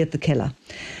identity of the killer.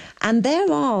 And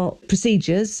there are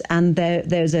procedures, and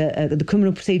there's the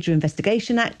Criminal Procedure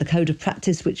Investigation Act, the Code of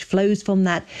Practice, which flows from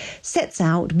that, sets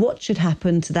out what should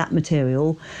happen to that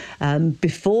material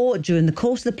before, during the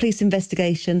course of the police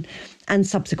investigation, and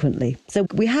subsequently. So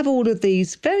we have all of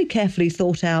these very carefully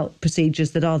thought out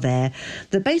procedures that are there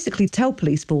that basically tell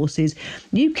police forces,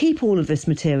 you keep all of this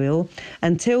material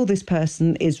until this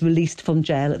person is released from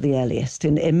jail at the earliest,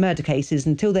 in murder cases,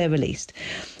 until they're released.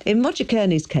 In Roger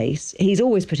Kearney's case, he's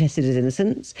always protested his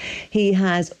innocence. He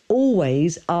has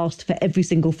always asked for every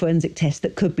single forensic test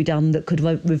that could be done, that could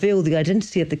reveal the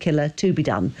identity of the killer, to be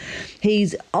done.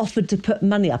 He's offered to put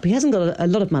money up. He hasn't got a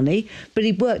lot of money, but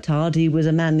he worked hard. He was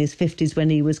a man in his 50s when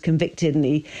he was convicted, and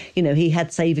he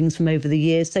had savings from over the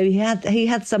years. So he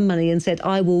had some money and said,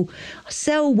 I will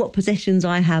sell what possessions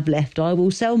I have left. I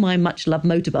will sell my much-loved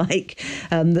motorbike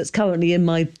that's currently in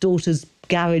my daughter's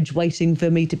garage waiting for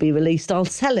me to be released. I'll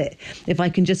sell it if I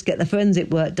can just get the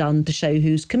forensic work done to show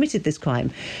who's committed this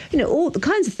crime. All the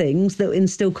kinds of things that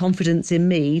instill confidence in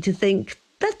me to think,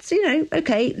 that's,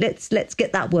 okay, let's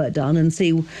get that work done and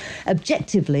see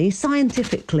objectively,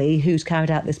 scientifically, who's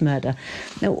carried out this murder.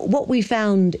 Now, what we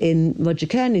found in Roger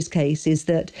Kearney's case is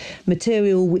that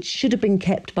material which should have been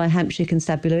kept by Hampshire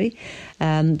Constabulary,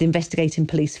 the investigating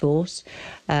police force,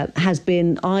 has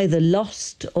been either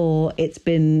lost or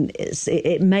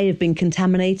it may have been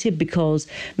contaminated because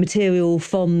material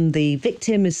from the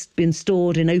victim has been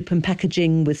stored in open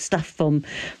packaging with stuff from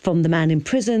the man in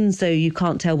prison, so you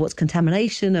can't tell what's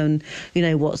contamination and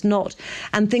what's not,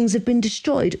 and things have been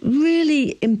destroyed.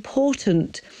 Really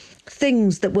important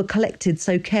things that were collected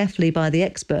so carefully by the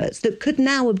experts that could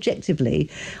now objectively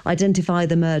identify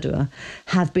the murderer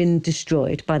have been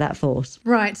destroyed by that force.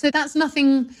 Right, so that's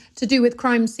nothing to do with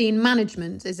crime scene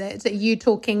management, is it? Are you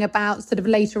talking about sort of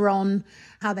later on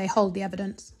how they hold the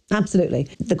evidence? Absolutely.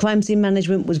 The crime scene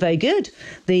management was very good.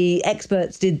 The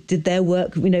experts did their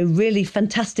work, really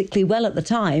fantastically well at the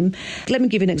time. Let me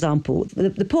give you an example.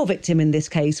 The poor victim in this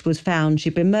case was found,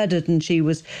 she'd been murdered and she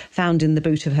was found in the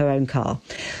boot of her own car.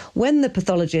 When the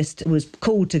pathologist was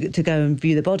called to go and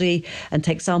view the body and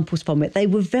take samples from it, they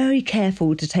were very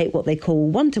careful to take what they call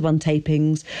one-to-one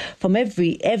tapings from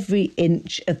every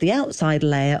inch of the outside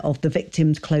layer of the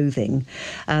victim's clothing.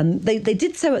 They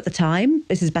did so at the time.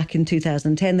 This is back in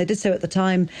 2010. They did so at the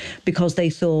time because they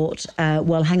thought,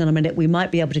 well, hang on a minute, we might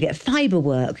be able to get fibre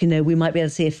work. We might be able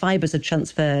to see if fibres had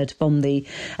transferred from the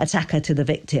attacker to the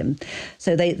victim.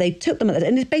 So they took them,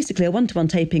 and it's basically a one-to-one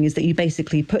taping is that you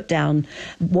basically put down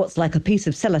what's like a piece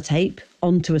of sellotape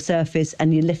onto a surface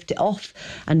and you lift it off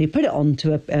and you put it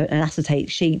onto an acetate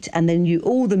sheet, and then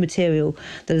all the material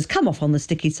that has come off on the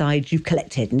sticky side you've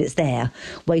collected and it's there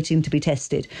waiting to be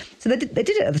tested. So they did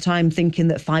it at the time thinking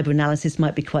that fibre analysis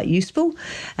might be quite useful.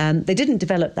 They didn't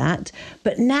develop that,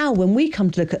 but now when we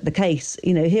come to look at the case,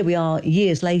 here we are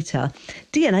years later,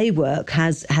 DNA work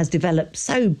has developed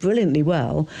so brilliantly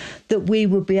well that we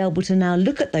would be able to now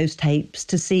look at those tapes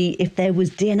to see if there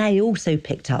was DNA also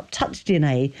picked up, touch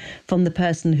DNA from the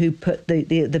person who put the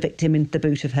victim into the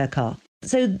boot of her car.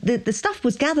 So the stuff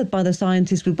was gathered by the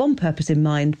scientists with one purpose in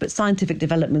mind, but scientific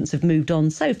developments have moved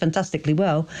on so fantastically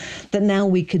well that now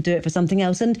we could do it for something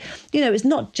else. And, it's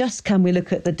not just can we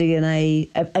look at the DNA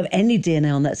of any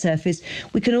DNA on that surface,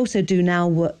 we can also do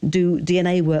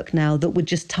DNA work now that would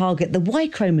just target the Y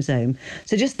chromosome.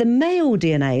 So just the male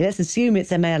DNA, let's assume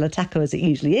it's a male attacker as it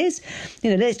usually is,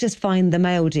 let's just find the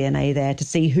male DNA there to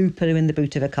see who put him in the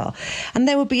boot of a car. And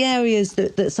there would be areas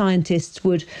that scientists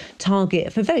would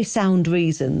target for very sound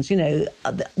reasons,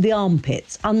 the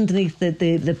armpits, underneath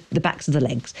the backs of the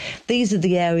legs. These are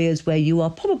the areas where you are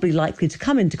probably likely to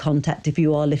come into contact if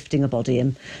you are lifting a body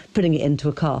and putting it into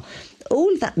a car.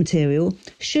 All of that material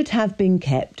should have been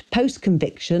kept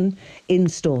post-conviction in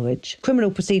storage.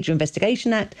 Criminal Procedure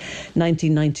Investigation Act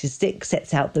 1996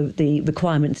 sets out the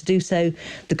requirement to do so.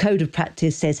 The Code of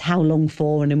Practice says how long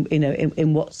for and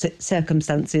in what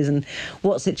circumstances and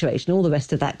what situation, all the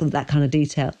rest of that kind of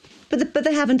detail. But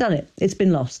they haven't done it. It's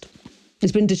been lost.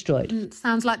 It's been destroyed. It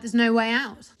sounds like there's no way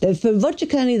out. For Roger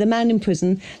Kearney, the man in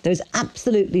prison, there is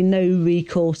absolutely no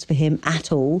recourse for him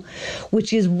at all,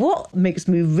 which is what makes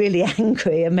me really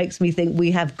angry and makes me think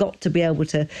we have got to be able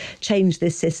to change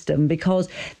this system, because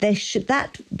there should,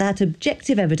 that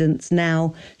objective evidence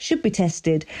now should be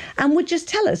tested and would just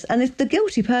tell us. And if the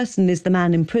guilty person is the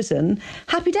man in prison,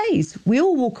 happy days. We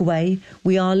all walk away.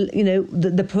 We are,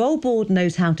 the parole board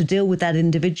knows how to deal with that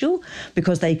individual,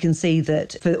 because they can see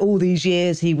that for all these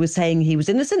years he was saying he was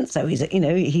innocent, so he's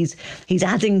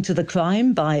adding to the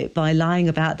crime by lying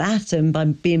about that and by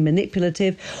being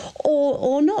manipulative,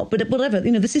 or not. But whatever,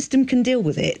 the system can deal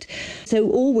with it. So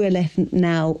all we're left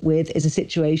now with is a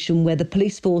situation where the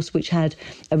police force, which had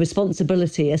a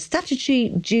responsibility, a statutory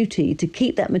duty to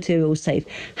keep that material safe,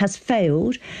 has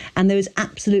failed, and there is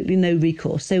absolutely no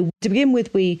recourse. So to begin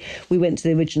with, we went to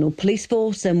the original police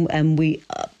force and we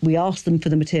asked them for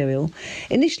the material.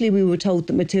 Initially, we were told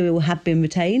that material had been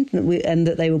retained and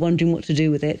that they were wondering what to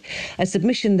do with it. A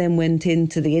submission then went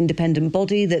into the independent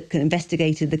body that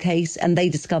investigated the case, and they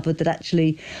discovered that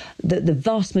actually the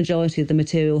vast majority of the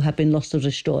material had been lost or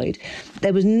destroyed.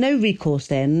 There was no recourse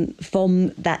then from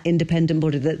that independent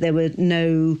body, that there were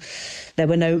no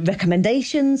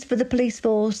recommendations for the police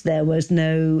force, there was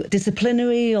no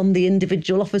disciplinary on the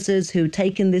individual officers who'd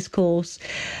taken this course.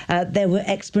 There were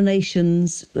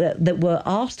explanations that were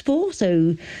asked for.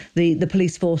 So the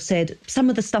police force said some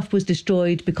of the stuff was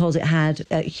destroyed because it had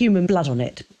human blood on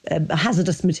it,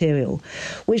 hazardous material,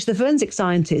 which the forensic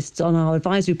scientists on our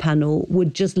advisory panel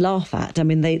would just laugh at. I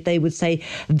mean, they would say,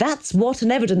 that's what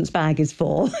an evidence bag is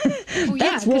for. Well,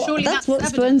 that's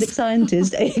what forensic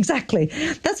scientists, exactly.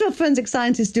 That's what forensic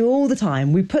scientists do all the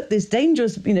time. We put this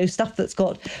dangerous, stuff that's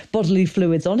got bodily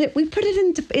fluids on it, we put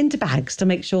it into bags to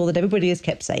make sure that everybody is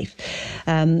kept safe.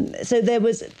 So there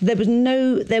was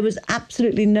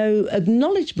absolutely no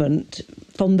acknowledgement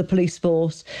from the police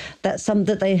force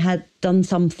that they had done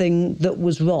something that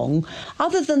was wrong,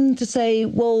 other than to say,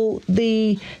 well,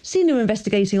 the senior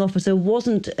investigating officer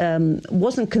wasn't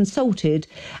consulted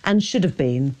and should have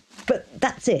been. But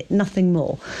that's it, nothing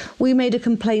more. We made a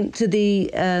complaint to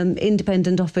the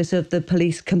Independent Office of the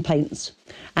Police Complaints.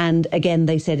 And again,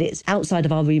 they said it's outside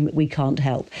of our remit, we can't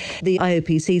help. The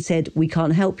IOPC said, we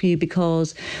can't help you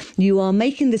because you are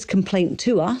making this complaint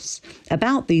to us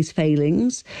about these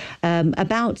failings,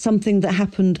 about something that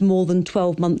happened more than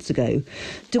 12 months ago.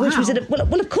 To which we said,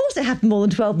 well, of course it happened more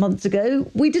than 12 months ago.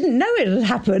 We didn't know it had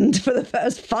happened for the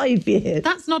first 5 years.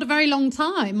 That's not a very long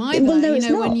time either. Well, no, it's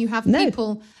not. When you have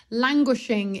people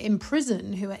languishing in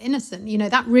prison who are innocent,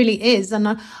 that really is.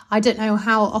 And I don't know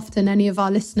how often any of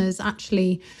our listeners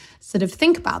actually sort of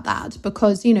think about that,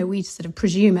 because, we sort of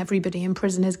presume everybody in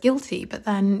prison is guilty. But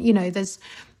then,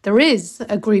 there is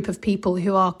a group of people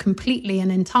who are completely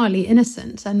and entirely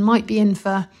innocent and might be in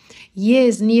for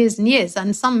years and years and years,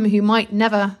 and some who might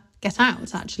never get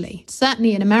out, actually.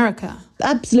 Certainly in America.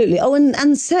 Absolutely. Oh,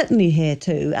 and certainly here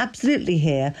too. Absolutely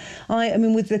here. I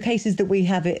mean, with the cases that we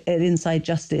have at Inside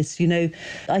Justice,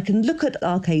 I can look at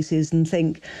our cases and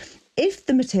think, if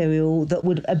the material that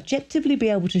would objectively be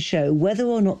able to show whether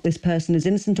or not this person is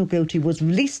innocent or guilty was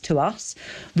released to us,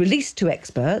 released to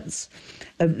experts,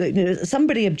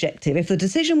 somebody objective, if the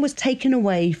decision was taken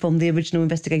away from the original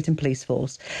investigating police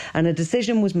force and a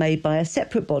decision was made by a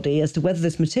separate body as to whether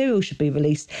this material should be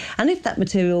released, and if that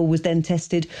material was then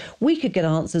tested, we could get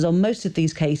answers on most of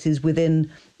these cases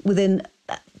within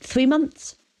 3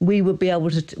 months. We would be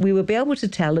able to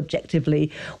tell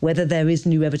objectively whether there is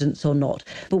new evidence or not.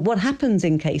 But what happens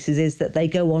in cases is that they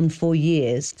go on for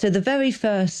years. So the very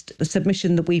first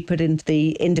submission that we put into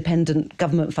the independent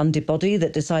government-funded body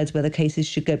that decides whether cases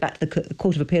should go back to the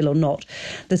Court of Appeal or not,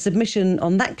 the submission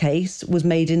on that case was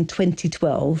made in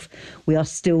 2012. We are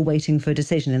still waiting for a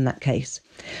decision in that case.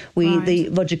 The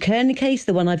Roger Kearney case,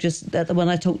 the one I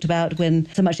talked about when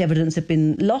so much evidence had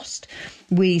been lost,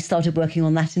 we started working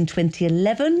on that in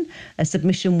 2011. A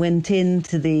submission went in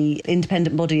to the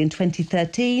independent body in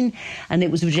 2013, and it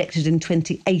was rejected in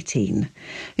 2018.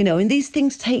 And these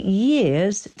things take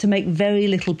years to make very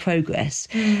little progress.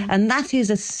 And that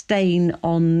is a stain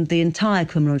on the entire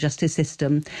criminal justice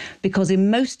system, because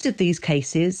in most of these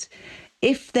cases,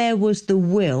 if there was the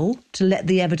will to let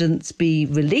the evidence be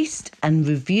released and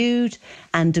reviewed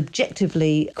and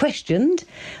objectively questioned,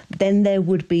 then there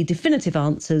would be definitive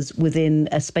answers within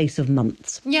a space of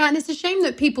months. Yeah, and it's a shame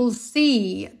that people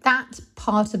see that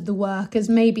part of the work as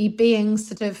maybe being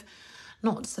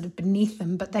not beneath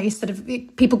them, but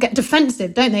people get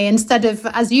defensive, don't they? Instead of,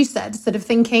 as you said, sort of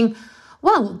thinking,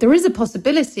 well, there is a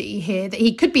possibility here that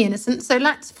he could be innocent. So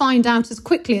let's find out as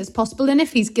quickly as possible. And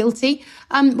if he's guilty,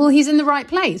 well, he's in the right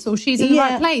place or she's in the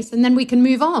right place, and then we can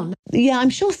move on. Yeah, I'm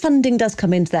sure funding does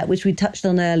come into that, which we touched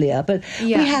on earlier. But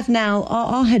we have now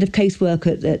our head of casework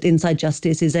at Inside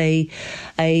Justice is a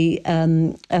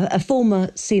former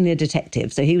senior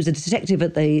detective. So he was a detective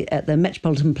at the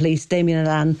Metropolitan Police, Damien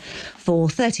Allan, for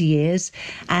 30 years,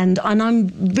 and I'm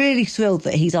really thrilled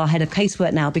that he's our head of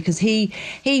casework now, because he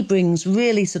brings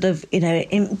really sort of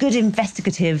good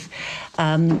investigative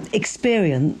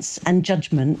experience and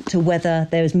judgment to whether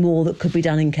there is more that could be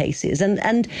done in cases.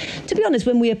 And to be honest,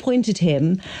 when we appointed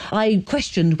him, I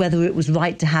questioned whether it was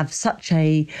right to have such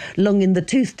a long in the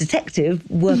tooth detective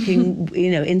working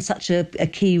in such a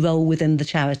key role within the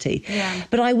charity. Yeah.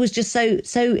 But I was just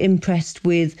so impressed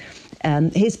with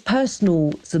his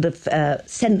personal sort of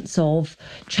sense of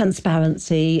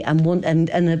transparency and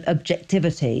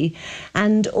objectivity,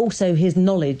 and also his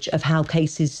knowledge of how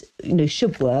cases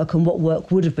should work and what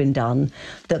work would have been done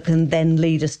that can then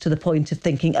lead us to the point of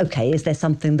thinking, okay, is there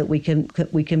something that we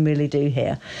can really do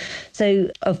here? So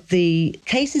of the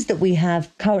cases that we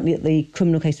have currently at the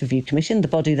Criminal Case Review Commission, the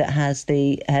body that has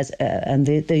the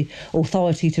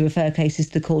authority to refer cases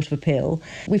to the Court of Appeal,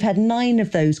 we've had 9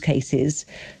 of those cases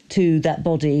to that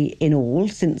body in all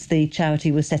since the charity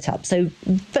was set up. So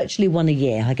virtually one a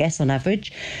year, I guess, on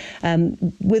average.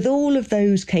 With all of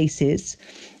those cases,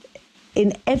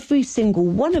 in every single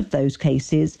one of those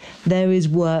cases, there is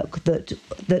work that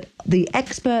the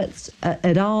experts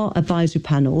at our advisory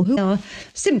panel, who are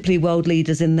simply world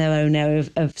leaders in their own area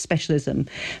of specialism,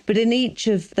 but in each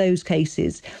of those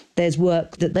cases, there's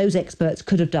work that those experts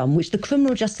could have done, which the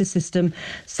criminal justice system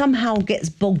somehow gets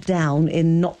bogged down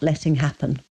in not letting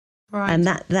happen. Right. And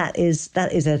that is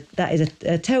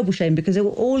a terrible shame, because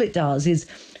all it does is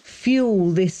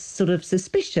fuel this sort of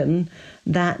suspicion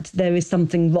that there is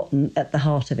something rotten at the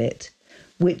heart of it,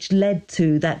 which led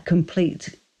to that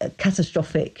complete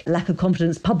catastrophic lack of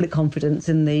confidence, public confidence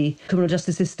in the criminal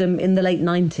justice system in the late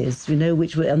 90s,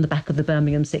 which were on the back of the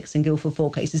Birmingham 6 and Guildford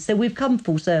 4 cases. So we've come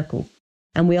full circle,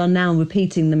 and we are now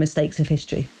repeating the mistakes of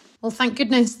history. Well, thank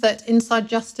goodness that Inside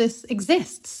Justice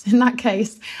exists in that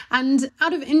case. And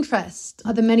out of interest,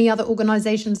 are there many other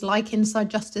organisations like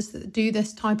Inside Justice that do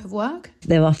this type of work?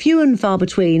 There are few and far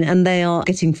between, and they are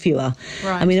getting fewer.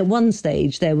 Right. I mean, at one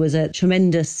stage, there was a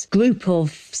tremendous group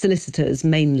of solicitors,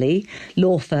 mainly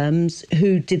law firms,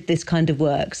 who did this kind of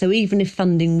work. So even if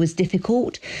funding was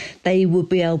difficult, they would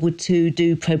be able to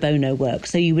do pro bono work.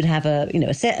 So you would have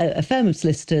a firm of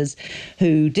solicitors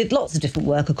who did lots of different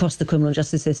work across the criminal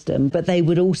justice system, but they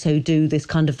would also do this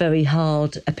kind of very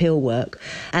hard appeal work.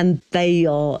 And they're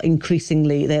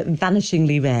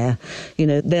vanishingly rare.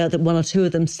 There are 1 or 2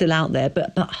 of them still out there,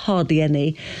 but hardly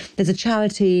any. There's a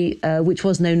charity which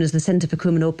was known as the Centre for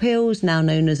Criminal Appeals, now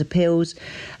known as Appeals,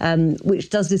 which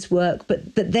does this work, but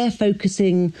they're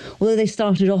focusing, although they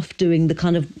started off doing the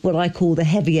kind of what I call the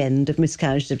heavy end of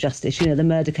miscarriages of justice, the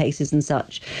murder cases and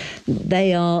such,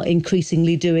 they are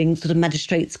increasingly doing sort of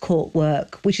magistrates' court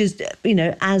work, which is,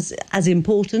 as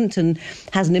important and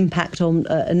has an impact on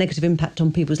a negative impact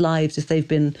on people's lives if they've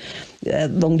been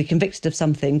wrongly convicted of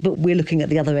something. But we're looking at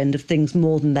the other end of things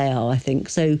more than they are, I think.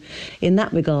 So in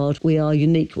that regard, we are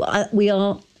unique. We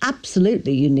are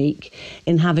absolutely unique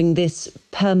in having this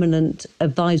permanent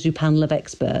advisory panel of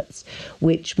experts,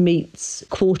 which meets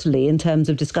quarterly in terms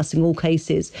of discussing all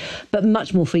cases, but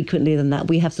much more frequently than that.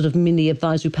 We have sort of mini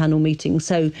advisory panel meetings.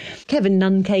 So Kevin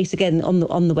Nunn case, again, on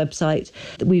the website,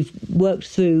 we've worked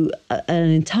through an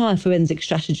entire forensic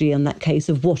strategy on that case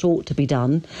of what ought to be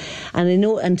done.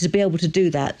 And to be able to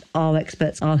do that, our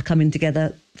experts are coming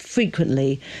together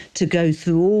frequently to go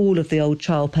through all of the old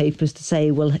trial papers to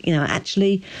say, well,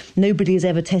 actually, nobody has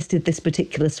ever tested this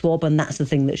particular swab, and that's the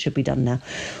thing that should be done now.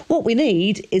 What we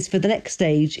need is, for the next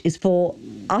stage, is for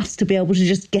us to be able to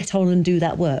just get on and do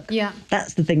that work. Yeah.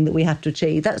 That's the thing that we have to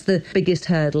achieve. That's the biggest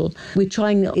hurdle. We're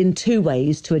trying in 2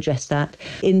 ways to address that.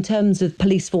 In terms of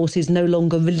police forces no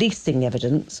longer releasing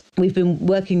evidence, we've been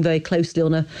working very closely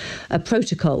on a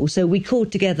protocol. So we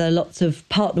called together lots of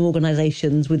partner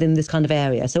organisations within this kind of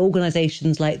area. So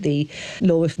organisations like the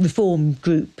law reform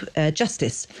group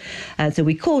Justice. So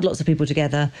we called lots of people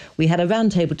together. We had a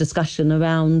roundtable discussion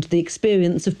around the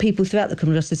experience of people throughout the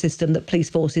criminal justice system that police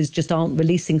forces just aren't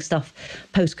releasing stuff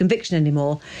post-conviction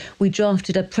anymore. We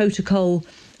drafted a protocol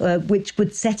which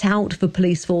would set out for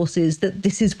police forces that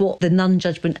this is what the Nunn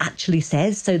judgment actually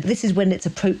says. So this is when it's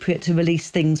appropriate to release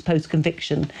things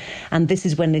post-conviction, and this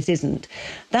is when it isn't.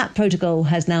 That protocol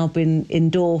has now been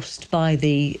endorsed by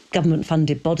the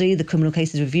government-funded body, the Criminal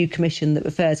Cases Review Commission that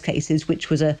refers cases, which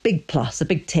was a big plus, a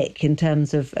big tick in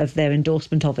terms of their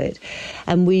endorsement of it.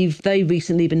 And we've very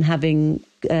recently been having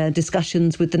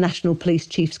discussions with the National Police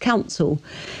Chiefs Council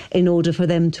in order for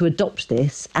them to adopt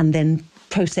this and then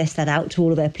process that out to all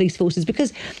of their police forces,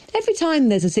 because every time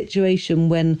there's a situation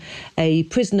when a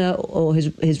prisoner or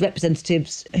his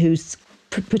representatives who's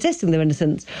protesting their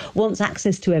innocence wants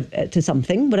access to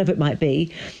something, whatever it might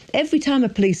be, every time a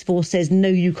police force says, no,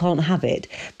 you can't have it,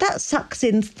 that sucks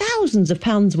in thousands of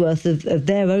pounds worth of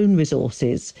their own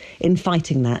resources in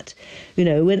fighting that. You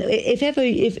know,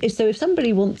 if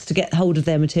somebody wants to get hold of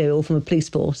their material from a police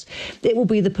force, it will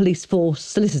be the police force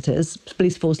solicitors,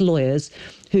 police force lawyers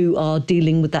who are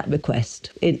dealing with that request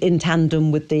in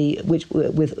tandem with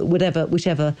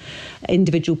whichever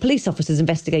individual police officers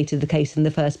investigated the case in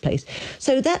the first place.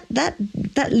 So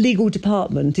that legal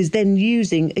department is then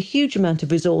using a huge amount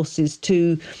of resources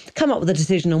to come up with a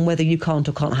decision on whether you can't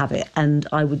or can't have it. And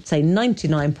I would say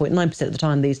 99.9% of the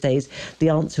time these days, the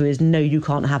answer is no, you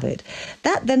can't have it.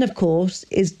 That then, of course,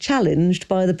 is challenged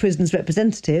by the prison's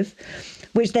representative,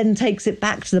 which then takes it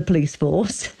back to the police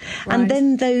force. Right. And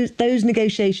then those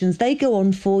negotiations, they go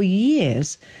on for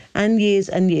years and years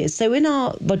and years. So in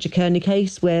our Roger Kearney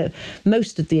case, where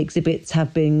most of the exhibits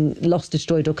have been lost,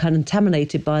 destroyed or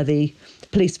contaminated by the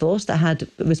police force that had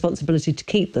responsibility to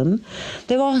keep them,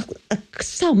 there are a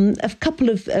couple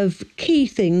of key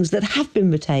things that have been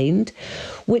retained,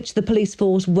 which the police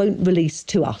force won't release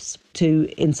to us, to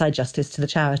Inside Justice, to the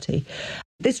charity.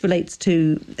 This relates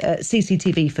to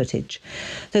CCTV footage.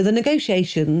 So the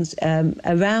negotiations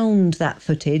around that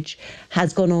footage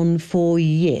has gone on for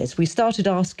years. We started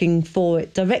asking for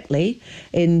it directly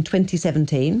in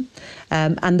 2017,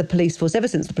 and the police force, ever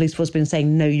since the police force, has been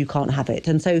saying, no, you can't have it.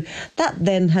 And so that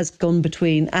then has gone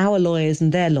between our lawyers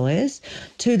and their lawyers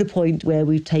to the point where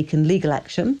we've taken legal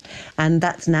action, and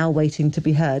that's now waiting to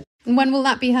be heard. And when will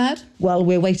that be heard? Well,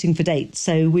 we're waiting for dates.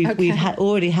 So we've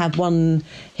already had one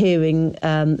hearing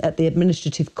at the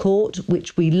administrative court,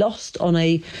 which we lost on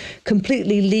a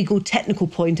completely legal technical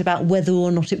point about whether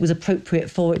or not it was appropriate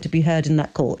for it to be heard in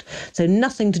that court. So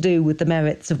nothing to do with the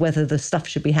merits of whether the stuff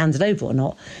should be handed over or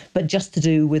not, but just to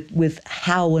do with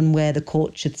how and where the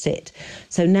court should sit.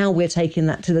 So now we're taking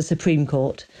that to the Supreme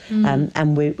Court,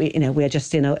 and we're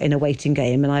just in a waiting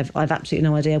game, and I've absolutely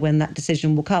no idea when that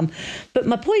decision will come. But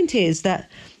my point is that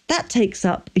takes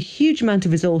up a huge amount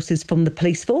of resources from the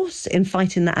police force in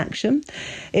fighting that action.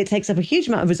 It takes up a huge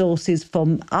amount of resources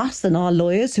from us and our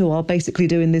lawyers, who are basically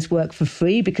doing this work for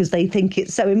free because they think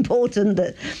it's so important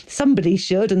that somebody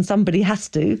should and somebody has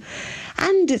to.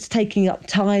 And it's taking up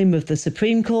time of the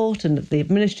Supreme Court and of the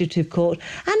Administrative Court.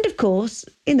 And of course,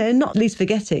 not least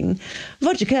forgetting,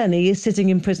 Roger Kearney is sitting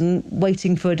in prison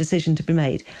waiting for a decision to be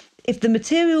made. If the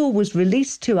material was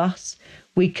released to us,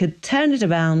 we could turn it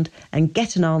around and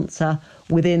get an answer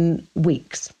within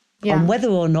weeks on whether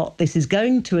or not this is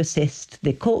going to assist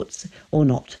the courts or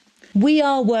not. We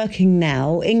are working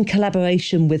now in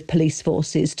collaboration with police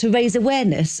forces to raise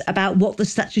awareness about what the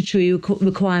statutory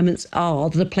requirements are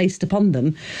that are placed upon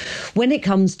them when it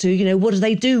comes to, what do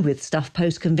they do with stuff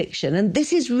post-conviction. And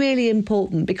this is really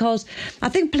important because I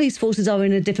think police forces are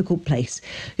in a difficult place.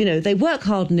 They work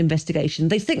hard on investigation.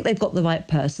 They think they've got the right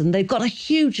person. They've got a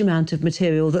huge amount of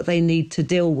material that they need to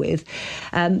deal with.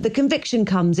 The conviction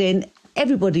comes in.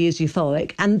 Everybody is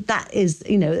euphoric, and that is,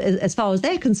 as far as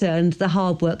they're concerned, the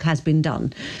hard work has been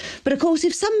done. But of course,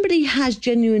 if somebody has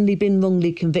genuinely been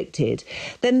wrongly convicted,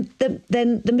 then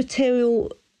the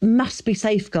material must be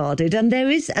safeguarded. And there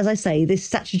is, as I say, this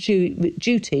statutory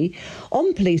duty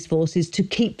on police forces to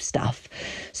keep stuff.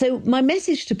 So my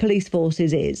message to police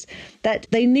forces is that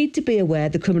they need to be aware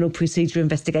of the Criminal Procedure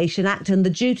Investigation Act and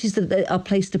the duties that are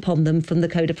placed upon them from the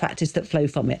Code of Practice that flow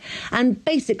from it. And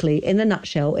basically, in a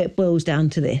nutshell, it boils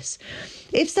down to this.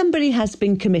 If somebody has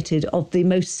been committed of the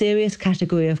most serious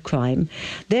category of crime,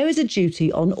 there is a duty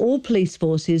on all police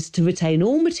forces to retain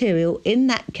all material in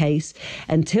that case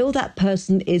until that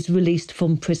person is released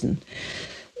from prison.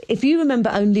 If you remember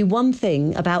only one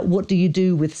thing about what do you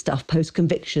do with stuff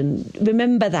post-conviction,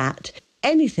 remember that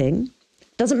anything,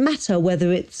 doesn't matter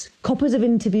whether it's copies of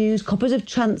interviews, copies of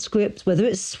transcripts, whether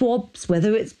it's swabs,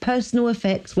 whether it's personal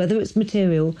effects, whether it's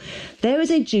material, there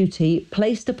is a duty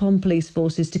placed upon police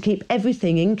forces to keep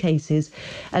everything in cases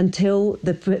until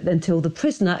the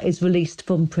prisoner is released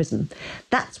from prison.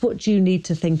 That's what you need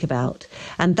to think about,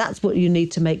 and that's what you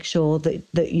need to make sure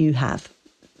that you have.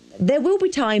 There will be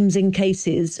times in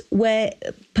cases where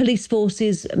police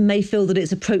forces may feel that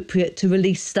it's appropriate to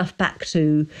release stuff back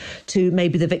to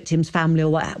maybe the victim's family or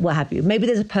what have you. Maybe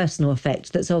there's a personal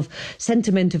effect that's of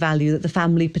sentimental value that the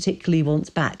family particularly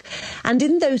wants back. And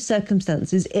in those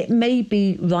circumstances, it may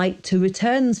be right to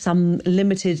return some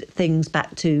limited things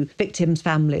back to victims'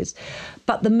 families.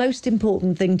 But the most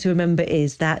important thing to remember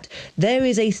is that there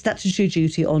is a statutory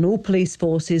duty on all police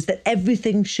forces that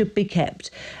everything should be kept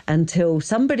until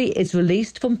somebody is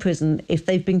released from prison if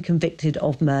they've been convicted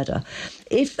of murder.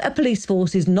 If a police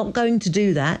force is not going to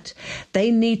do that,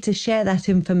 they need to share that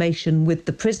information with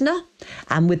the prisoner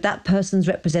and with that person's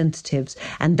representatives,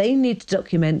 and they need to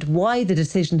document why the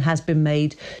decision has been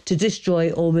made to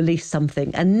destroy or release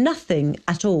something, and nothing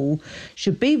at all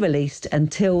should be released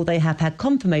until they have had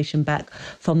confirmation back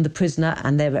from the prisoner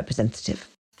and their representative.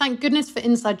 Thank goodness for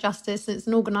Inside Justice. It's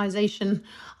an organisation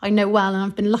I know well, and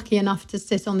I've been lucky enough to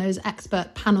sit on those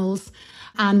expert panels.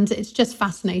 And it's just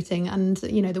fascinating. And,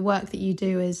 you know, the work that you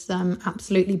do is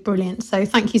absolutely brilliant. So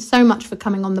thank you so much for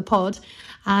coming on the pod,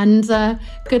 and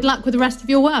good luck with the rest of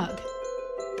your work.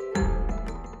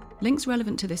 Links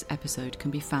relevant to this episode can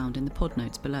be found in the pod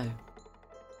notes below.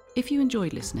 If you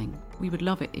enjoyed listening, we would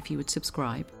love it if you would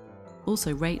subscribe.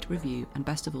 Also rate, review, and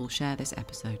best of all, share this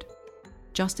episode.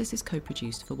 Justice is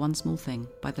co-produced for One Small Thing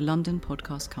by the London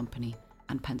Podcast Company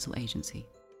and Pencil Agency.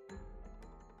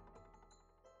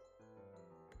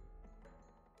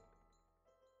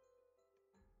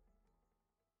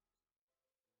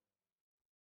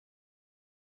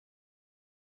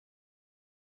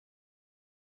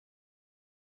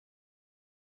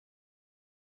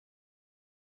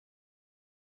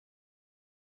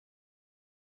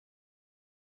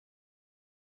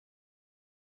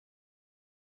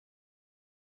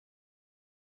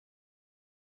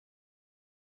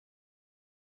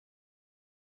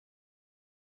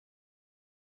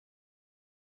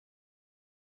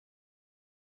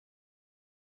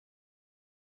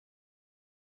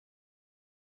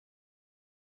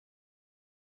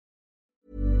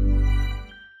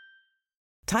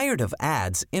 Tired of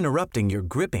ads interrupting your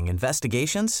gripping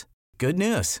investigations? Good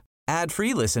news.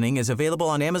 Ad-free listening is available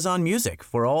on Amazon Music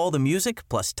for all the music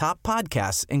plus top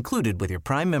podcasts included with your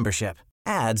Prime membership.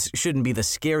 Ads shouldn't be the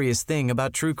scariest thing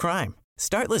about true crime.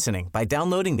 Start listening by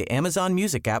downloading the Amazon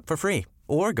Music app for free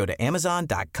or go to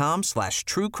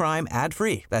amazon.com/truecrime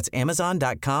ad-free. That's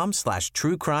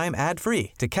amazon.com/truecrime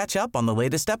ad-free to catch up on the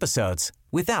latest episodes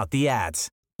without the ads.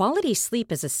 Quality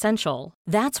sleep is essential.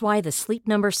 That's why the Sleep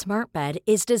Number Smart Bed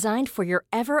is designed for your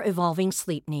ever-evolving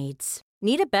sleep needs.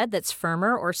 Need a bed that's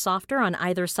firmer or softer on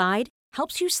either side?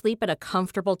 Helps you sleep at a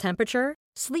comfortable temperature?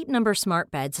 Sleep Number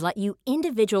Smart Beds let you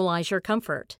individualize your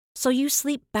comfort, so you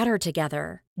sleep better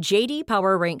together. J.D.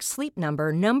 Power ranks Sleep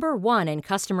Number number 1 in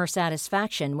customer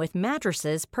satisfaction with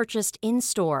mattresses purchased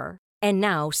in-store. And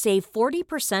now save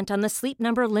 40% on the Sleep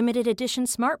Number Limited Edition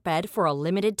Smart Bed for a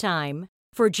limited time.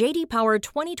 For J.D. Power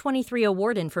 2023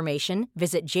 award information,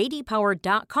 visit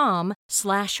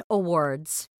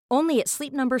jdpower.com/awards. Only at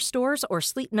Sleep Number stores or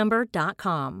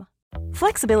sleepnumber.com.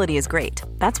 Flexibility is great.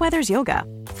 That's why there's yoga.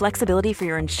 Flexibility for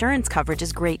your insurance coverage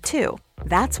is great too.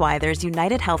 That's why there's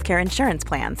United Healthcare Insurance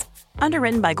Plans.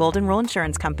 Underwritten by Golden Rule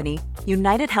Insurance Company,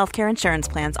 United Healthcare Insurance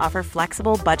Plans offer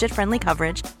flexible, budget-friendly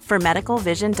coverage for medical,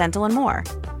 vision, dental, and more.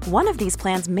 One of these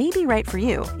plans may be right for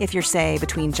you if you're, say,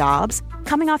 between jobs,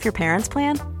 coming off your parents'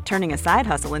 plan, turning a side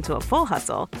hustle into a full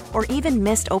hustle, or even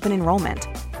missed open enrollment.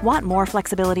 Want more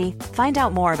flexibility? Find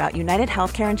out more about United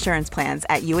Healthcare Insurance Plans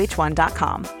at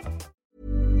uh1.com.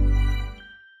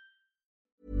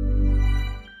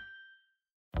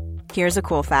 Here's a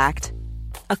cool fact.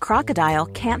 A crocodile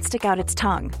can't stick out its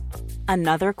tongue.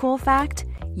 Another cool fact,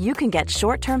 you can get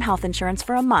short-term health insurance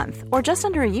for a month or just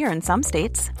under a year in some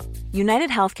states. United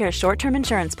Healthcare short-term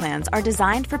insurance plans are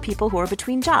designed for people who are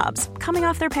between jobs, coming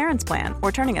off their parents' plan, or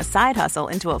turning a side hustle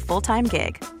into a full-time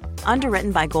gig.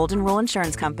 Underwritten by Golden Rule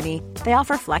Insurance Company, they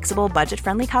offer flexible,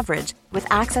 budget-friendly coverage with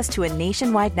access to a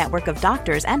nationwide network of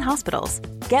doctors and hospitals.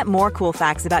 Get more cool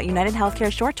facts about United Healthcare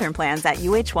short-term plans at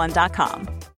uh1.com.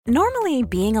 Normally,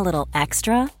 being a little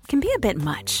extra can be a bit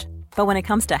much, but when it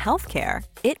comes to healthcare,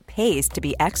 it pays to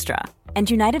be extra. And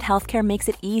United Healthcare makes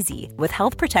it easy with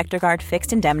Health Protector Guard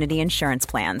fixed indemnity insurance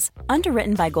plans.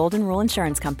 Underwritten by Golden Rule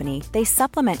Insurance Company, they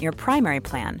supplement your primary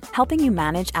plan, helping you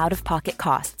manage out-of-pocket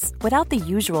costs without the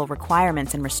usual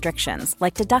requirements and restrictions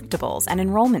like deductibles and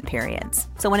enrollment periods.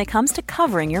 So when it comes to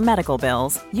covering your medical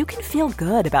bills, you can feel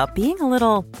good about being a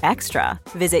little extra.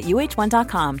 Visit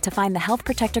uh1.com to find the Health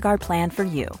Protector Guard plan for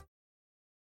you.